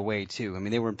really gave it away too. I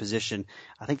mean, they were in position.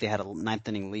 I think they had a ninth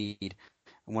inning lead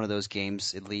in one of those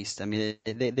games at least. I mean,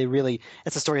 they really,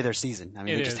 it's the story of their season. I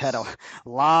mean, they just had a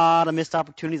lot of missed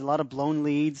opportunities, a lot of blown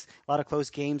leads, a lot of close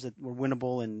games that were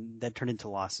winnable and that turned into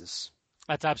losses.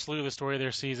 That's absolutely the story of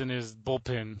their season is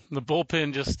bullpen. The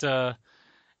bullpen just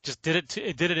did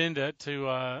it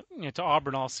into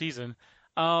Auburn all season.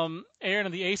 Aaron,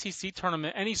 in the ACC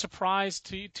tournament, any surprise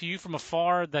to you from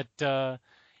afar that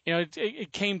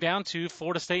it came down to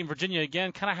Florida State and Virginia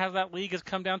again, kind of how that league has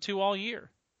come down to all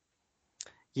year?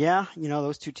 Yeah,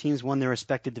 those two teams won their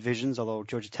respective divisions, although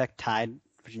Georgia Tech tied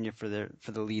Virginia for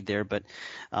the lead there. But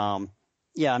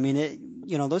yeah, I mean,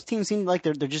 those teams seem like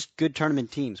they're just good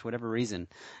tournament teams, whatever reason.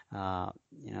 The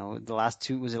last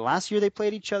two, was it last year they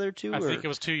played each other too? I think it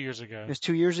was 2 years ago. It was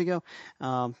 2 years ago.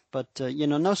 But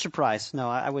no surprise. No,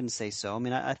 I wouldn't say so. I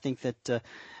mean, I think that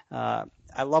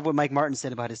I love what Mike Martin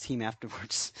said about his team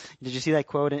afterwards. Did you see that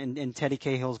quote in Teddy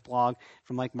Cahill's blog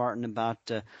from Mike Martin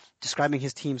about describing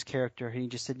his team's character? He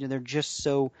just said, they're just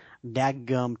so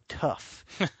daggum tough.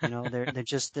 They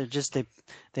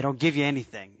don't give you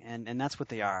anything, and that's what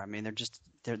they are. I mean,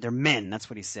 they're men. That's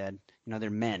what he said. They're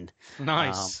men.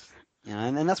 Nice.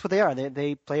 And that's what they are.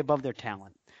 They play above their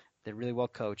talent. They're really well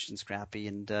coached and scrappy,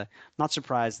 and not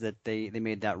surprised that they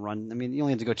made that run. I mean, you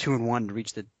only have to go 2-1 to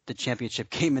reach the championship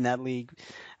game in that league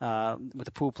with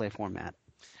the pool play format.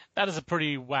 That is a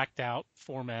pretty whacked out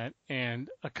format and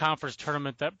a conference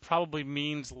tournament that probably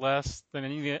means less than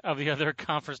any of the other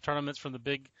conference tournaments from the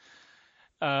big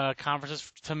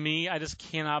conferences. To me, I just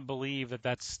cannot believe that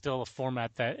that's still a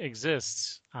format that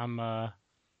exists.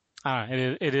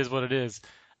 It is what it is.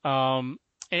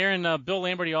 Aaron, Bill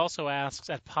Lamberty also asks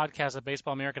at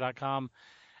podcast@baseballamerica.com,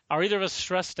 are either of us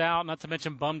stressed out, not to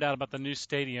mention bummed out about the new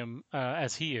stadium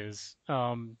as he is?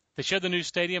 They showed the new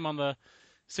stadium on the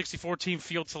 64-team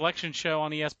field selection show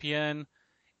on ESPN,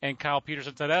 and Kyle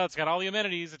Peterson said, it's got all the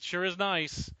amenities. It sure is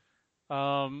nice.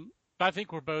 But I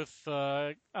think we're both,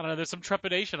 I don't know, there's some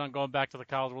trepidation on going back to the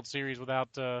College World Series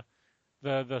without the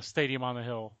stadium on the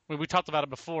hill. I mean, we talked about it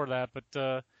before that, but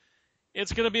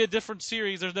it's going to be a different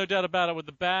series. There's no doubt about it with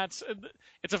the bats.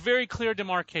 It's a very clear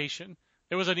demarcation.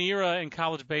 There was an era in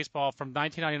college baseball from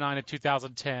 1999 to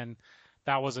 2010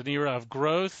 that was an era of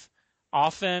growth,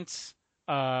 offense,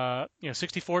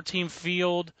 64-team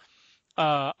field,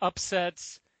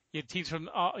 upsets. You had teams from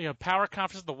power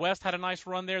conferences. The West had a nice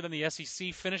run there. Then the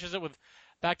SEC finishes it with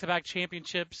back-to-back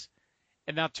championships.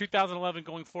 And now 2011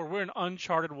 going forward, we're in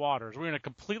uncharted waters. We're in a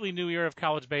completely new era of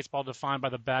college baseball defined by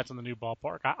the bats in the new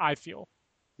ballpark, I feel.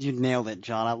 You nailed it,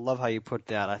 John. I love how you put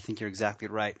that. I think you're exactly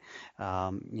right.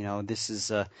 This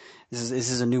is a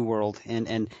new world,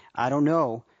 and I don't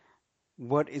know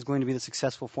what is going to be the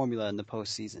successful formula in the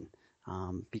postseason,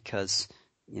 because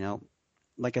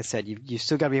like I said, you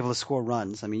still got to be able to score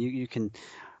runs. I mean, you can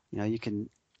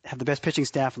have the best pitching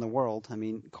staff in the world. I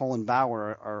mean, Cole and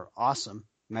Bauer are awesome.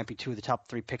 Might be two of the top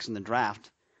 3 picks in the draft.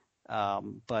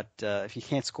 But if you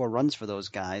can't score runs for those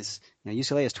guys,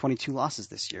 UCLA has 22 losses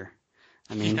this year.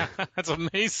 I mean, yeah, that's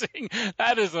amazing.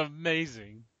 That is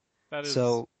amazing. That is.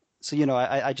 So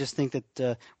I just think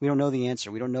that we don't know the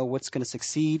answer. We don't know what's going to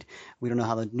succeed. We don't know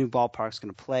how the new ballpark's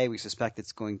going to play. We suspect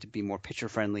it's going to be more pitcher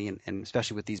friendly, and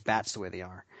especially with these bats the way they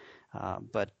are.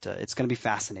 But it's going to be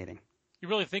fascinating. You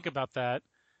really think about that.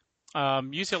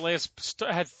 UCLA has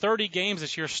had 30 games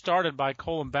this year started by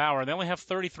Cole and Bauer. They only have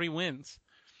 33 wins.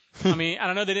 I mean, I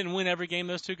don't know they didn't win every game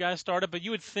those two guys started, but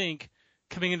you would think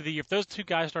coming into the year, if those two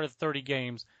guys started 30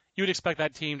 games, you would expect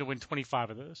that team to win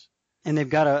 25 of those. And they've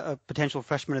got a potential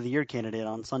Freshman of the Year candidate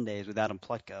on Sundays with Adam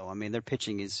Plutko. I mean, their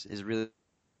pitching is really,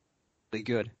 really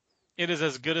good. It is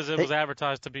as good as it was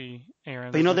advertised to be,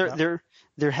 Aaron. But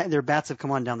their bats have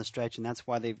come on down the stretch, and that's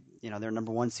why they're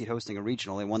number 1 seed hosting a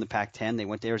regional. They won the Pac-10. They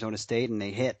went to Arizona State and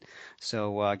they hit.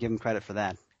 So give them credit for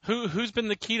that. Who's been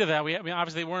the key to that?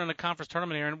 Obviously they weren't in a conference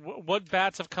tournament, Aaron. What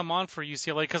bats have come on for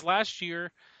UCLA? Because last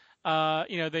year,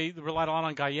 they relied a lot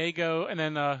on Gallego, and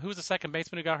then who was the second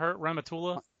baseman who got hurt?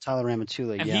 Ramatula. Tyler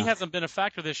Ramatula. And he hasn't been a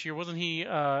factor this year, wasn't he?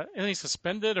 Isn't he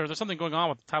suspended, or there's something going on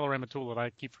with Tyler Ramatula that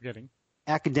I keep forgetting?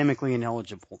 Academically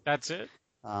ineligible. That's it.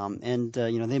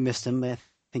 They missed him. I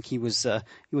think he was their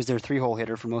 3-hole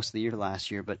hitter for most of the year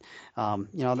last year. But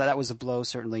that was a blow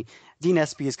certainly. Dean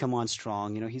Espy has come on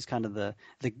strong. He's kind of the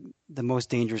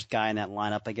most dangerous guy in that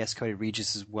lineup. I guess Cody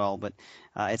Regis as well. But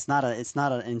it's not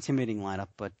an intimidating lineup.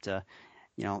 But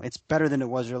it's better than it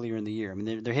was earlier in the year. I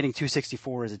mean, they're hitting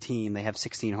 264 as a team. They have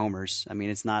 16 homers. I mean,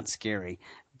 it's not scary.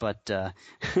 But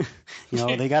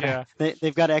they've got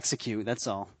to execute. That's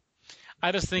all.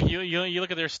 I just think you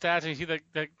look at their stats and you see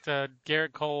that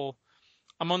Garrett Cole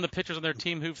among the pitchers on their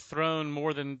team who've thrown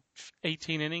more than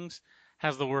 18 innings,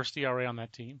 has the worst ERA on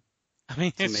that team. I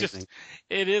mean,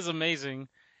 it is amazing.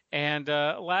 And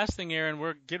last thing, Aaron,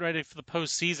 we're getting ready for the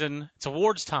postseason. It's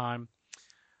awards time.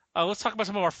 Let's talk about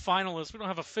some of our finalists. We don't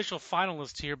have official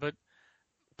finalists here, but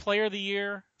Player of the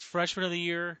Year, Freshman of the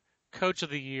Year, Coach of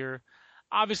the Year.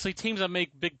 Obviously, teams that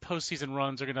make big postseason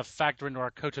runs are going to factor into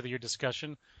our Coach of the Year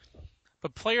discussion.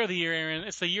 But Player of the Year, Aaron,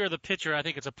 it's the year of the pitcher. I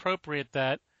think it's appropriate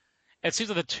that it seems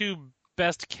like the two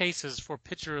best cases for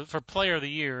Player of the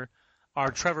Year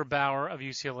are Trevor Bauer of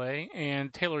UCLA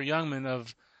and Taylor Youngman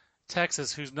of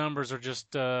Texas, whose numbers are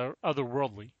just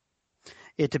otherworldly.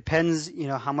 It depends,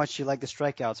 how much you like the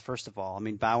strikeouts, first of all. I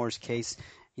mean, Bauer's case,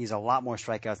 he's a lot more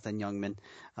strikeouts than Youngman.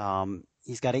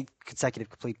 He's got 8 consecutive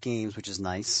complete games, which is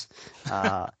nice.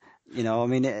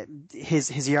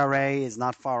 His ERA is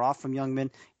not far off from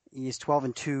Youngman. He's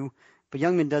 12-2, but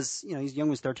Youngman does,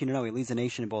 Youngman's 13-0. He leads the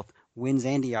nation in both wins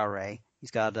and ERA.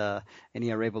 He's got an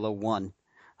ERA below 1,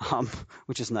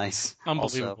 which is nice.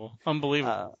 Unbelievable.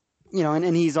 Unbelievable.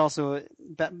 And he's also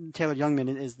Taylor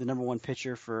Youngman is the number 1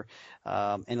 pitcher for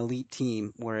an elite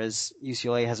team, whereas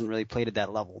UCLA hasn't really played at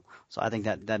that level. So I think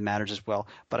that matters as well.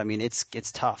 But I mean, it's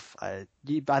tough. I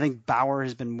think Bauer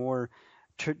has been more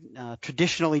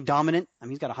traditionally dominant. I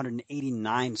mean, he's got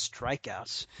 189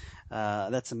 strikeouts.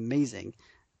 That's amazing.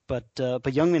 But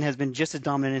Youngman has been just as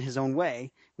dominant in his own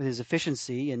way with his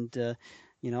efficiency, and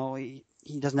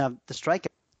he doesn't have the strikeouts.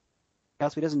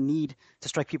 He doesn't need to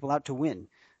strike people out to win.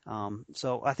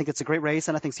 So I think it's a great race,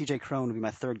 and I think C.J. Cron would be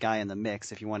my third guy in the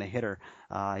mix if you want a hitter.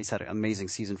 He's had an amazing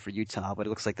season for Utah, but it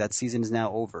looks like that season is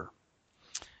now over.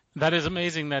 That is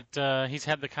amazing that he's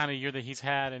had the kind of year that he's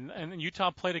had, and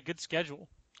Utah played a good schedule.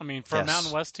 I mean, for a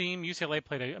Mountain West team,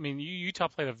 Utah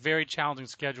played a very challenging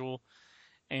schedule,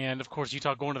 and of course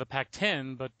Utah going to the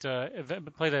Pac-10, but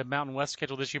played a Mountain West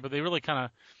schedule this year. But they really kind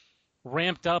of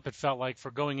ramped up, it felt like, for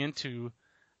going into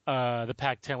the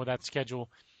Pac-10 with that schedule.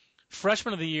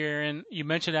 Freshman of the Year, and you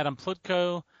mentioned Adam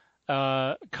Plutko,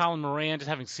 Colin Moran, just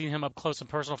having seen him up close and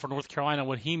personal for North Carolina,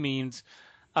 what he means.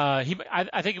 I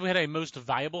think if we had a most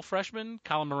valuable freshman,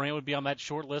 Colin Moran would be on that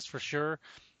short list for sure.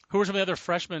 Who are some of the other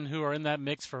freshmen who are in that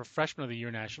mix for Freshman of the Year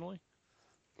nationally?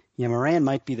 Yeah, Moran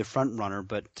might be the front runner,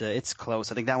 but it's close.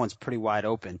 I think that one's pretty wide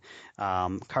open.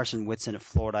 Carson Whitson at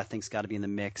Florida, I think, has got to be in the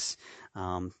mix.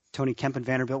 Tony Kemp at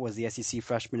Vanderbilt was the SEC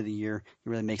Freshman of the Year. He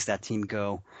really makes that team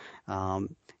go.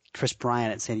 Chris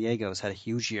Bryant at San Diego has had a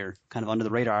huge year, kind of under the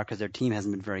radar because their team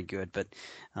hasn't been very good. But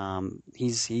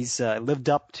he's lived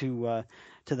up to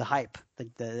the hype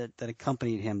that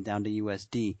accompanied him down to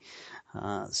USD.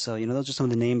 So those are some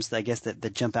of the names that I guess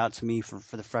that jump out to me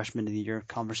for the Freshman of the Year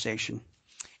conversation.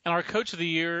 And our Coach of the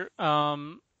Year,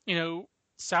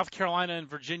 South Carolina and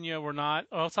Virginia were not.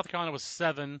 Well, South Carolina was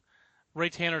 7. Ray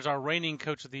Tanner's our reigning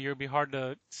Coach of the Year. It'd be hard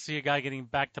to see a guy getting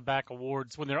back-to-back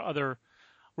awards when there are other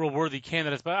real worthy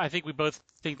candidates, but I think we both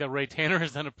think that Ray Tanner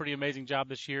has done a pretty amazing job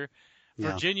this year.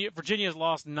 Yeah. Virginia has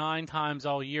lost 9 times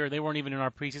all year. They weren't even in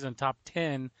our preseason top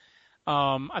 10.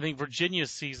 I think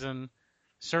Virginia's season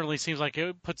certainly seems like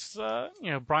it puts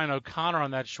Brian O'Connor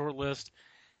on that short list.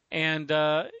 And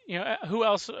who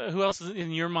else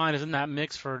in your mind is in that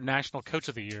mix for National Coach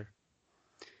of the Year?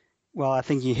 Well, I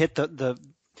think you hit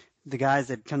the guys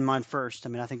that come to mind first. I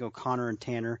mean, I think O'Connor and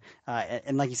Tanner,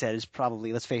 and like you said, it's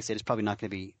probably, let's face it, it's probably not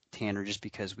going to be Tanner just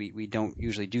because we don't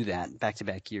usually do that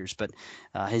back-to-back years. But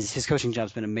his coaching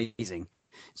job's been amazing.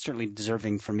 Certainly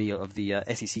deserving for me of the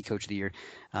SEC Coach of the Year.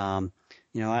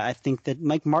 I think that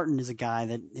Mike Martin is a guy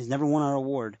that has never won our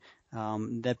award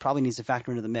that probably needs to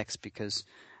factor into the mix because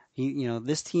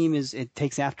this team it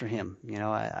takes after him.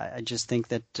 I just think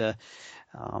that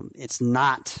it's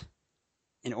not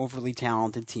an overly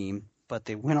talented team, but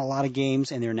they win a lot of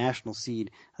games and they're a national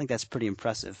seed. I think that's pretty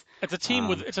impressive. It's a team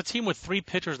with 3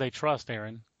 pitchers they trust,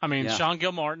 Aaron. I mean, yeah. Sean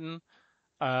Gilmartin,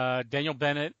 Daniel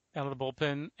Bennett out of the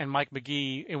bullpen, and Mike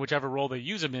McGee in whichever role they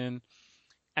use him in,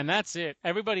 and that's it.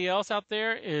 Everybody else out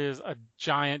there is a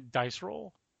giant dice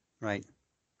roll. Right.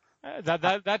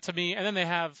 That to me, and then they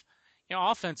have,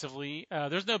 offensively,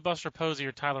 there's no Buster Posey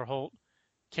or Tyler Holt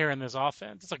carrying this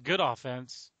offense. It's a good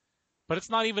offense. But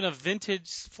it's not even a vintage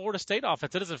Florida State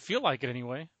offense. It doesn't feel like it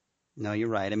anyway. No, you're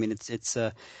right. I mean,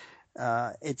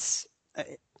 I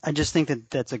just think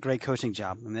that's a great coaching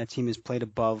job. I mean, that team has played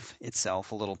above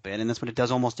itself a little bit, and that's what it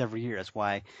does almost every year. That's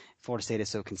why Florida State is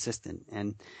so consistent.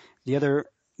 And the other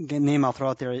name I'll throw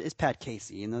out there is Pat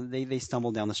Casey. They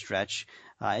stumbled down the stretch.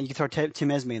 You can throw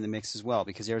Tim Esme in the mix as well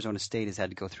because Arizona State has had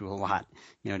to go through a lot,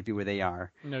 to be where they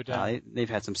are. No doubt. They've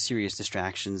had some serious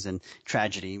distractions and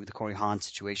tragedy with the Corey Hahn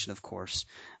situation, of course.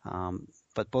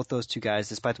 But both those two guys,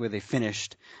 despite the way they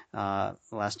finished the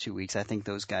last 2 weeks, I think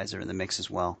those guys are in the mix as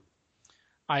well.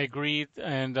 I agree,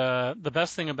 and the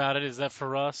best thing about it is that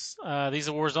for us, these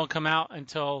awards don't come out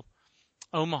until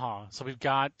Omaha, so we've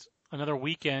got another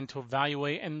weekend to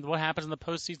evaluate, and what happens in the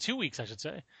postseason, 2 weeks, I should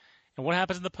say, and what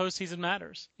happens in the postseason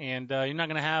matters. And you're not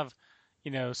going to have,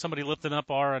 somebody lifting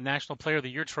up our National Player of the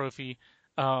Year trophy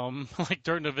like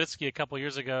Dirk Nowitzki a couple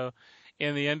years ago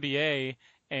in the NBA,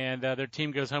 and their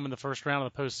team goes home in the first round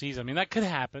of the postseason. I mean, that could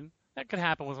happen. That could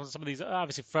happen with some of these,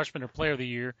 obviously, freshmen or player of the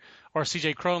year, or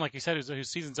C.J. Crone, like you said, whose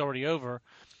season's already over.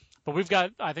 But we've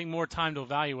got, I think, more time to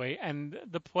evaluate. And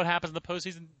what happens in the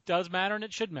postseason does matter, and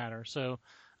it should matter. So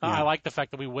I like the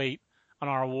fact that we wait on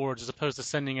our awards as opposed to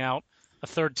sending out a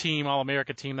third-team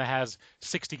All-America team that has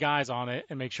 60 guys on it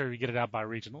and make sure we get it out by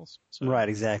regionals. So, right,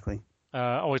 exactly.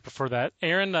 Always prefer that.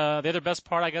 Aaron, the other best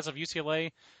part, I guess, of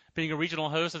UCLA being a regional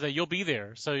host is that you'll be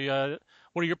there. So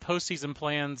what are your postseason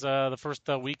plans the first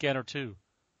weekend or two?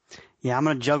 Yeah, I'm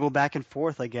going to juggle back and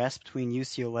forth, I guess, between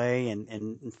UCLA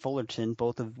and Fullerton,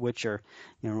 both of which are,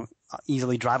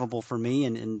 easily drivable for me.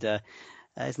 And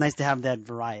it's nice to have that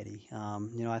variety.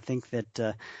 I think that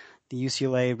the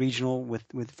UCLA regional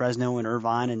with Fresno and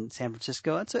Irvine and San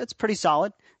Francisco, it's pretty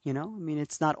solid. I mean,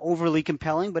 it's not overly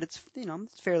compelling, but it's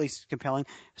it's fairly compelling.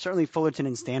 Certainly Fullerton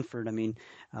and Stanford. I mean,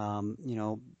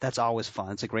 that's always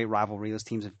fun. It's a great rivalry. Those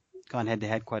teams have gone head to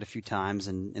head quite a few times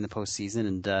in the postseason,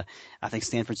 and I think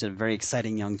Stanford's a very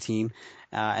exciting young team.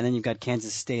 And then you've got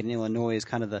Kansas State and Illinois as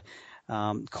kind of the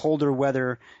colder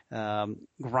weather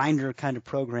grinder kind of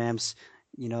programs.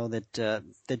 That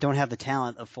don't have the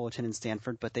talent of Fullerton and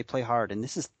Stanford, but they play hard. And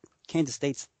this is Kansas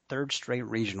State's third straight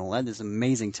regional. That is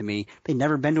amazing to me. They've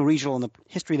never been to a regional in the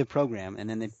history of the program, and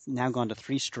then they've now gone to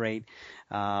 3 straight.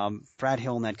 Brad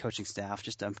Hill and that coaching staff,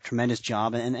 just a tremendous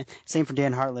job. And same for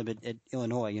Dan Hartlib at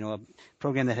Illinois, a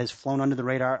program that has flown under the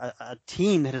radar, a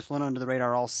team that has flown under the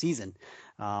radar all season.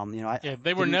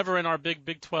 They were never in our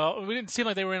Big 12. We didn't seem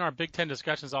like they were in our Big 10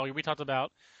 discussions all year. We talked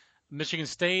about Michigan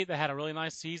State, that had a really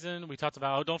nice season. We talked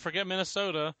about, don't forget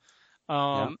Minnesota.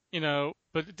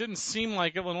 But it didn't seem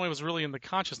like Illinois was really in the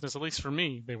consciousness, at least for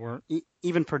me. They weren't.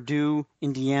 Even Purdue,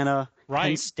 Indiana, right.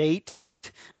 Penn State.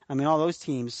 I mean, all those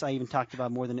teams I even talked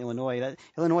about more than Illinois.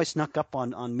 Illinois snuck up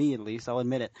on me, at least. I'll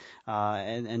admit it.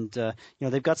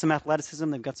 They've got some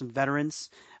athleticism. They've got some veterans,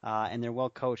 and they're well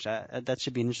coached. That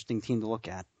should be an interesting team to look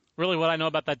at. Really, what I know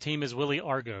about that team is Willie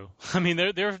Argo. I mean,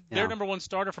 their number one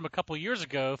starter from a couple years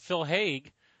ago, Phil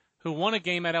Haig, who won a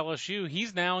game at LSU.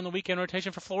 He's now in the weekend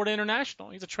rotation for Florida International.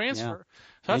 He's a transfer.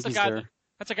 So that's a guy.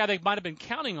 That's a guy they might have been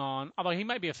counting on. Although he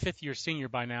might be a fifth-year senior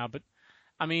by now. But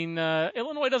I mean,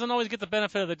 Illinois doesn't always get the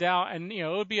benefit of the doubt, and it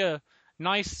would be a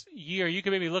nice year. You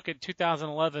could maybe look at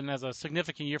 2011 as a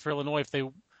significant year for Illinois if they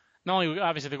not only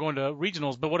obviously they're going to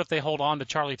regionals, but what if they hold on to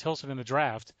Charlie Tilson in the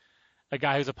draft, a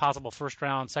guy who's a possible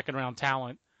first-round, second-round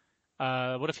talent?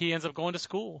 What if he ends up going to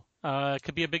school? It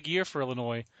could be a big year for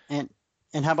Illinois.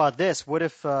 And how about this? What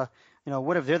if they're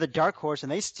the dark horse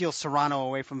and they steal Serrano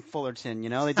away from Fullerton?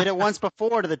 They did it once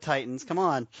before to the Titans. Come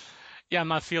on. Yeah, I'm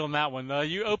not feeling that one.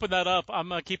 You open that up. I'm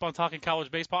going to keep on talking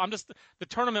college baseball. The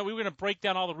tournament, we were going to break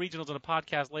down all the regionals in a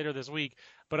podcast later this week.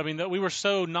 But, I mean, we were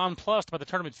so nonplussed by the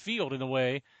tournament field in a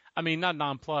way. I mean, not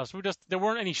nonplussed. There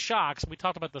weren't any shocks. We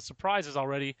talked about the surprises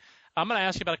already. I'm going to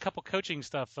ask you about a couple coaching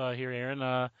stuff here, Aaron.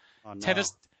 No.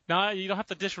 Tennis. No, you don't have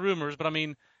to dish rumors, but, I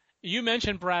mean, you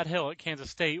mentioned Brad Hill at Kansas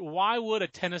State. Why would a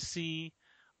Tennessee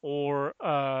or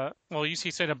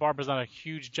UC Santa Barbara's not a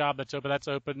huge job that's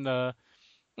open.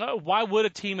 Why would a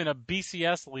team in a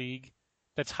BCS league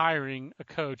that's hiring a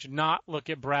coach not look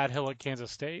at Brad Hill at Kansas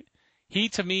State? He,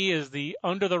 to me, is the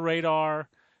under-the-radar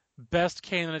best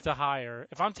candidate to hire.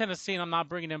 If I'm Tennessee and I'm not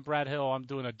bringing in Brad Hill, I'm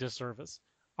doing a disservice.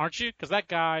 Aren't you? Because that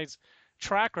guy's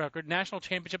track record, national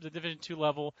championship at the Division II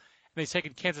level, and he's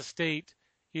taken Kansas State.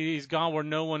 He's gone where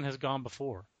no one has gone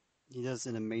before. He does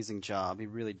an amazing job. He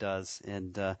really does.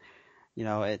 And,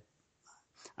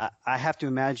 I have to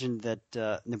imagine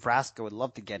that Nebraska would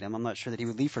love to get him. I'm not sure that he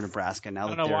would leave for Nebraska now.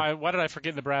 I don't know why. Why did I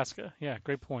forget Nebraska? Yeah,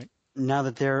 great point. Now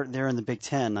that they're in the Big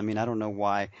Ten, I mean, I don't know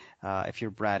why. If you're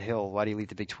Brad Hill, why do you leave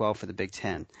the Big 12 for the Big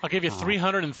 10? I'll give you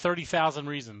 330,000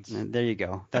 reasons. There you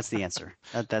go. That's the answer.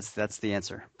 That's the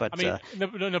answer. But I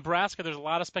mean, Nebraska. There's a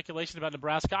lot of speculation about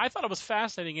Nebraska. I thought it was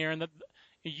fascinating, Aaron, that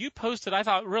you posted, I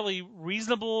thought, really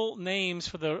reasonable names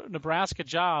for the Nebraska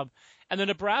job, and the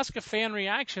Nebraska fan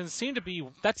reactions seem to be,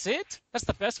 that's it? That's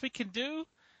the best we can do?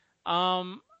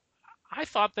 I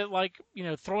thought that,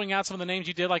 throwing out some of the names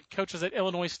you did, like coaches at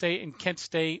Illinois State and Kent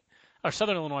State, or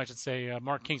Southern Illinois, I should say,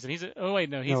 Mark Kingston.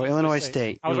 Illinois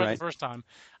State. I was right the first time.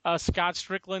 Scott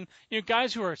Strickland,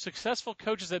 guys who are successful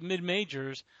coaches at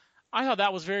mid-majors. I thought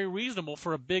that was very reasonable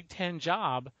for a Big Ten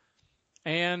job.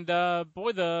 And,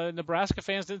 boy, the Nebraska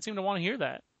fans didn't seem to want to hear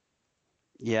that.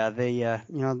 Yeah, they,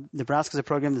 Nebraska's a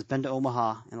program that's been to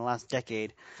Omaha in the last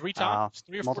decade. 3 times,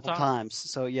 3 or 4 multiple times.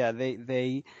 So, yeah,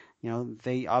 they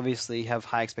obviously have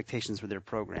high expectations for their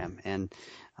program. And,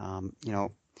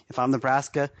 if I'm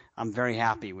Nebraska, I'm very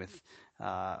happy with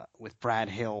Brad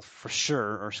Hill for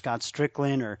sure, or Scott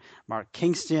Strickland, or Mark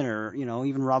Kingston, or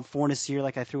even Rob Fornacier,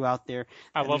 like I threw out there.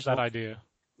 I love that idea.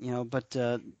 But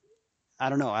I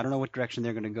don't know. I don't know what direction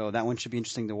they're going to go. That one should be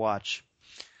interesting to watch.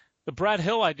 The Brad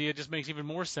Hill idea just makes even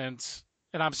more sense.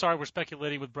 And I'm sorry we're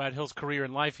speculating with Brad Hill's career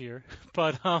and life here,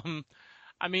 but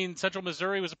Central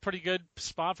Missouri was a pretty good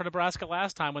spot for Nebraska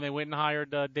last time when they went and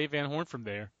hired Dave Van Horn from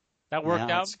there. That worked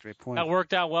out. That's a great point. That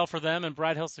worked out well for them, and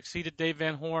Brad Hill succeeded Dave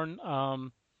Van Horn.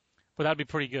 But that'd be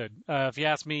pretty good. If you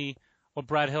ask me, what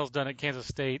Brad Hill's done at Kansas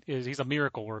State is he's a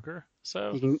miracle worker.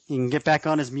 So he can get back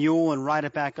on his mule and ride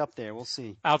it back up there. We'll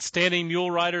see. Outstanding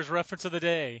mule riders reference of the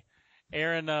day.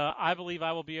 Aaron, I believe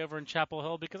I will be over in Chapel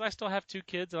Hill because I still have 2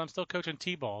 kids and I'm still coaching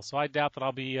T-ball. So I doubt that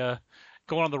I'll be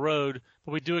going on the road.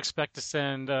 But we do expect to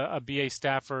send a BA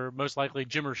staffer, most likely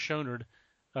Jimmer Schonard,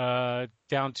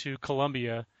 down to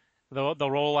Columbia.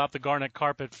 They'll roll out the garnet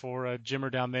carpet for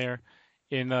Jimmer down there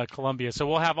in Columbia. So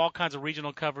we'll have all kinds of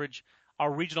regional coverage.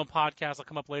 Our regional podcast will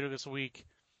come up later this week.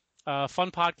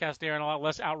 Fun podcast, Aaron. A lot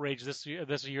less outrage this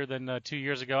year than 2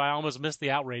 years ago. I almost missed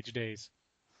the outrage days.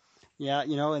 Yeah,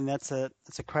 and that's a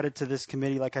credit to this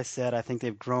committee. Like I said, I think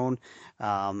they've grown.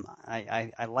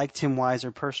 I like Tim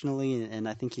Weiser personally, and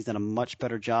I think he's done a much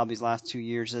better job these last 2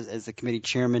 years as the committee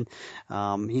chairman.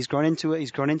 He's grown into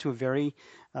a very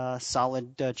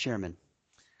solid chairman.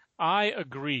 I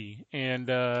agree, and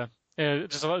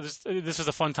this is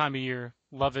a fun time of year.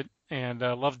 Love it, and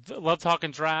love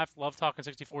talking draft. Love talking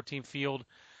 64-team field.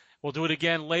 We'll do it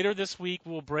again later this week.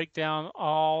 We'll break down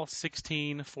all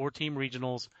 16 4-team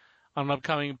regionals on an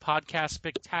upcoming podcast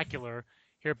spectacular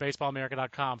here at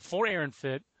BaseballAmerica.com. For Aaron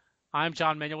Fitt, I'm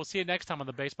John Manuel. We'll see you next time on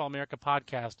the Baseball America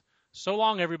podcast. So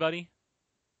long, everybody.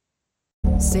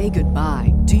 Say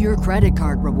goodbye to your credit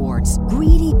card rewards.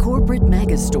 Greedy corporate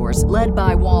mega stores, led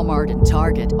by Walmart and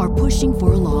Target, are pushing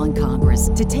for a law in Congress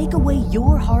to take away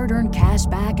your hard-earned cash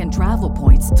back and travel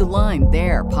points to line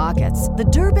their pockets. The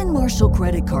Durbin-Marshall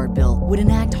credit card bill would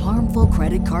enact harmful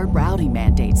credit card routing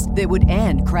mandates that would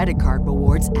end credit card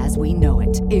rewards as we know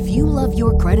it. If you love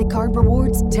your credit card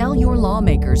rewards, tell your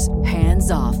lawmakers, hands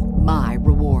off my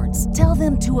rewards. Tell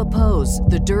them to oppose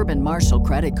the Durbin-Marshall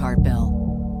credit card bill.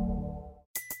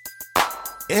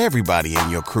 Everybody in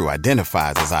your crew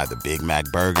identifies as either Big Mac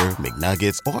Burger,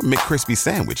 McNuggets, or McCrispy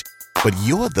Sandwich. But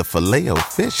you're the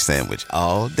Filet-O-Fish Sandwich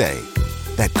all day.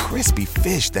 That crispy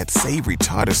fish, that savory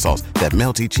tartar sauce, that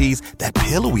melty cheese, that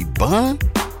pillowy bun.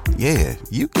 Yeah,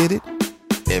 you get it.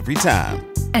 Every time.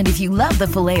 And if you love the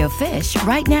Filet-O-Fish,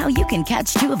 right now you can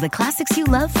catch 2 of the classics you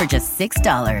love for just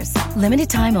 $6. Limited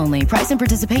time only. Price and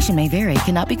participation may vary.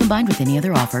 Cannot be combined with any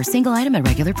other offer. Single item at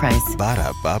regular price.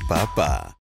 Ba-da-ba-ba-ba.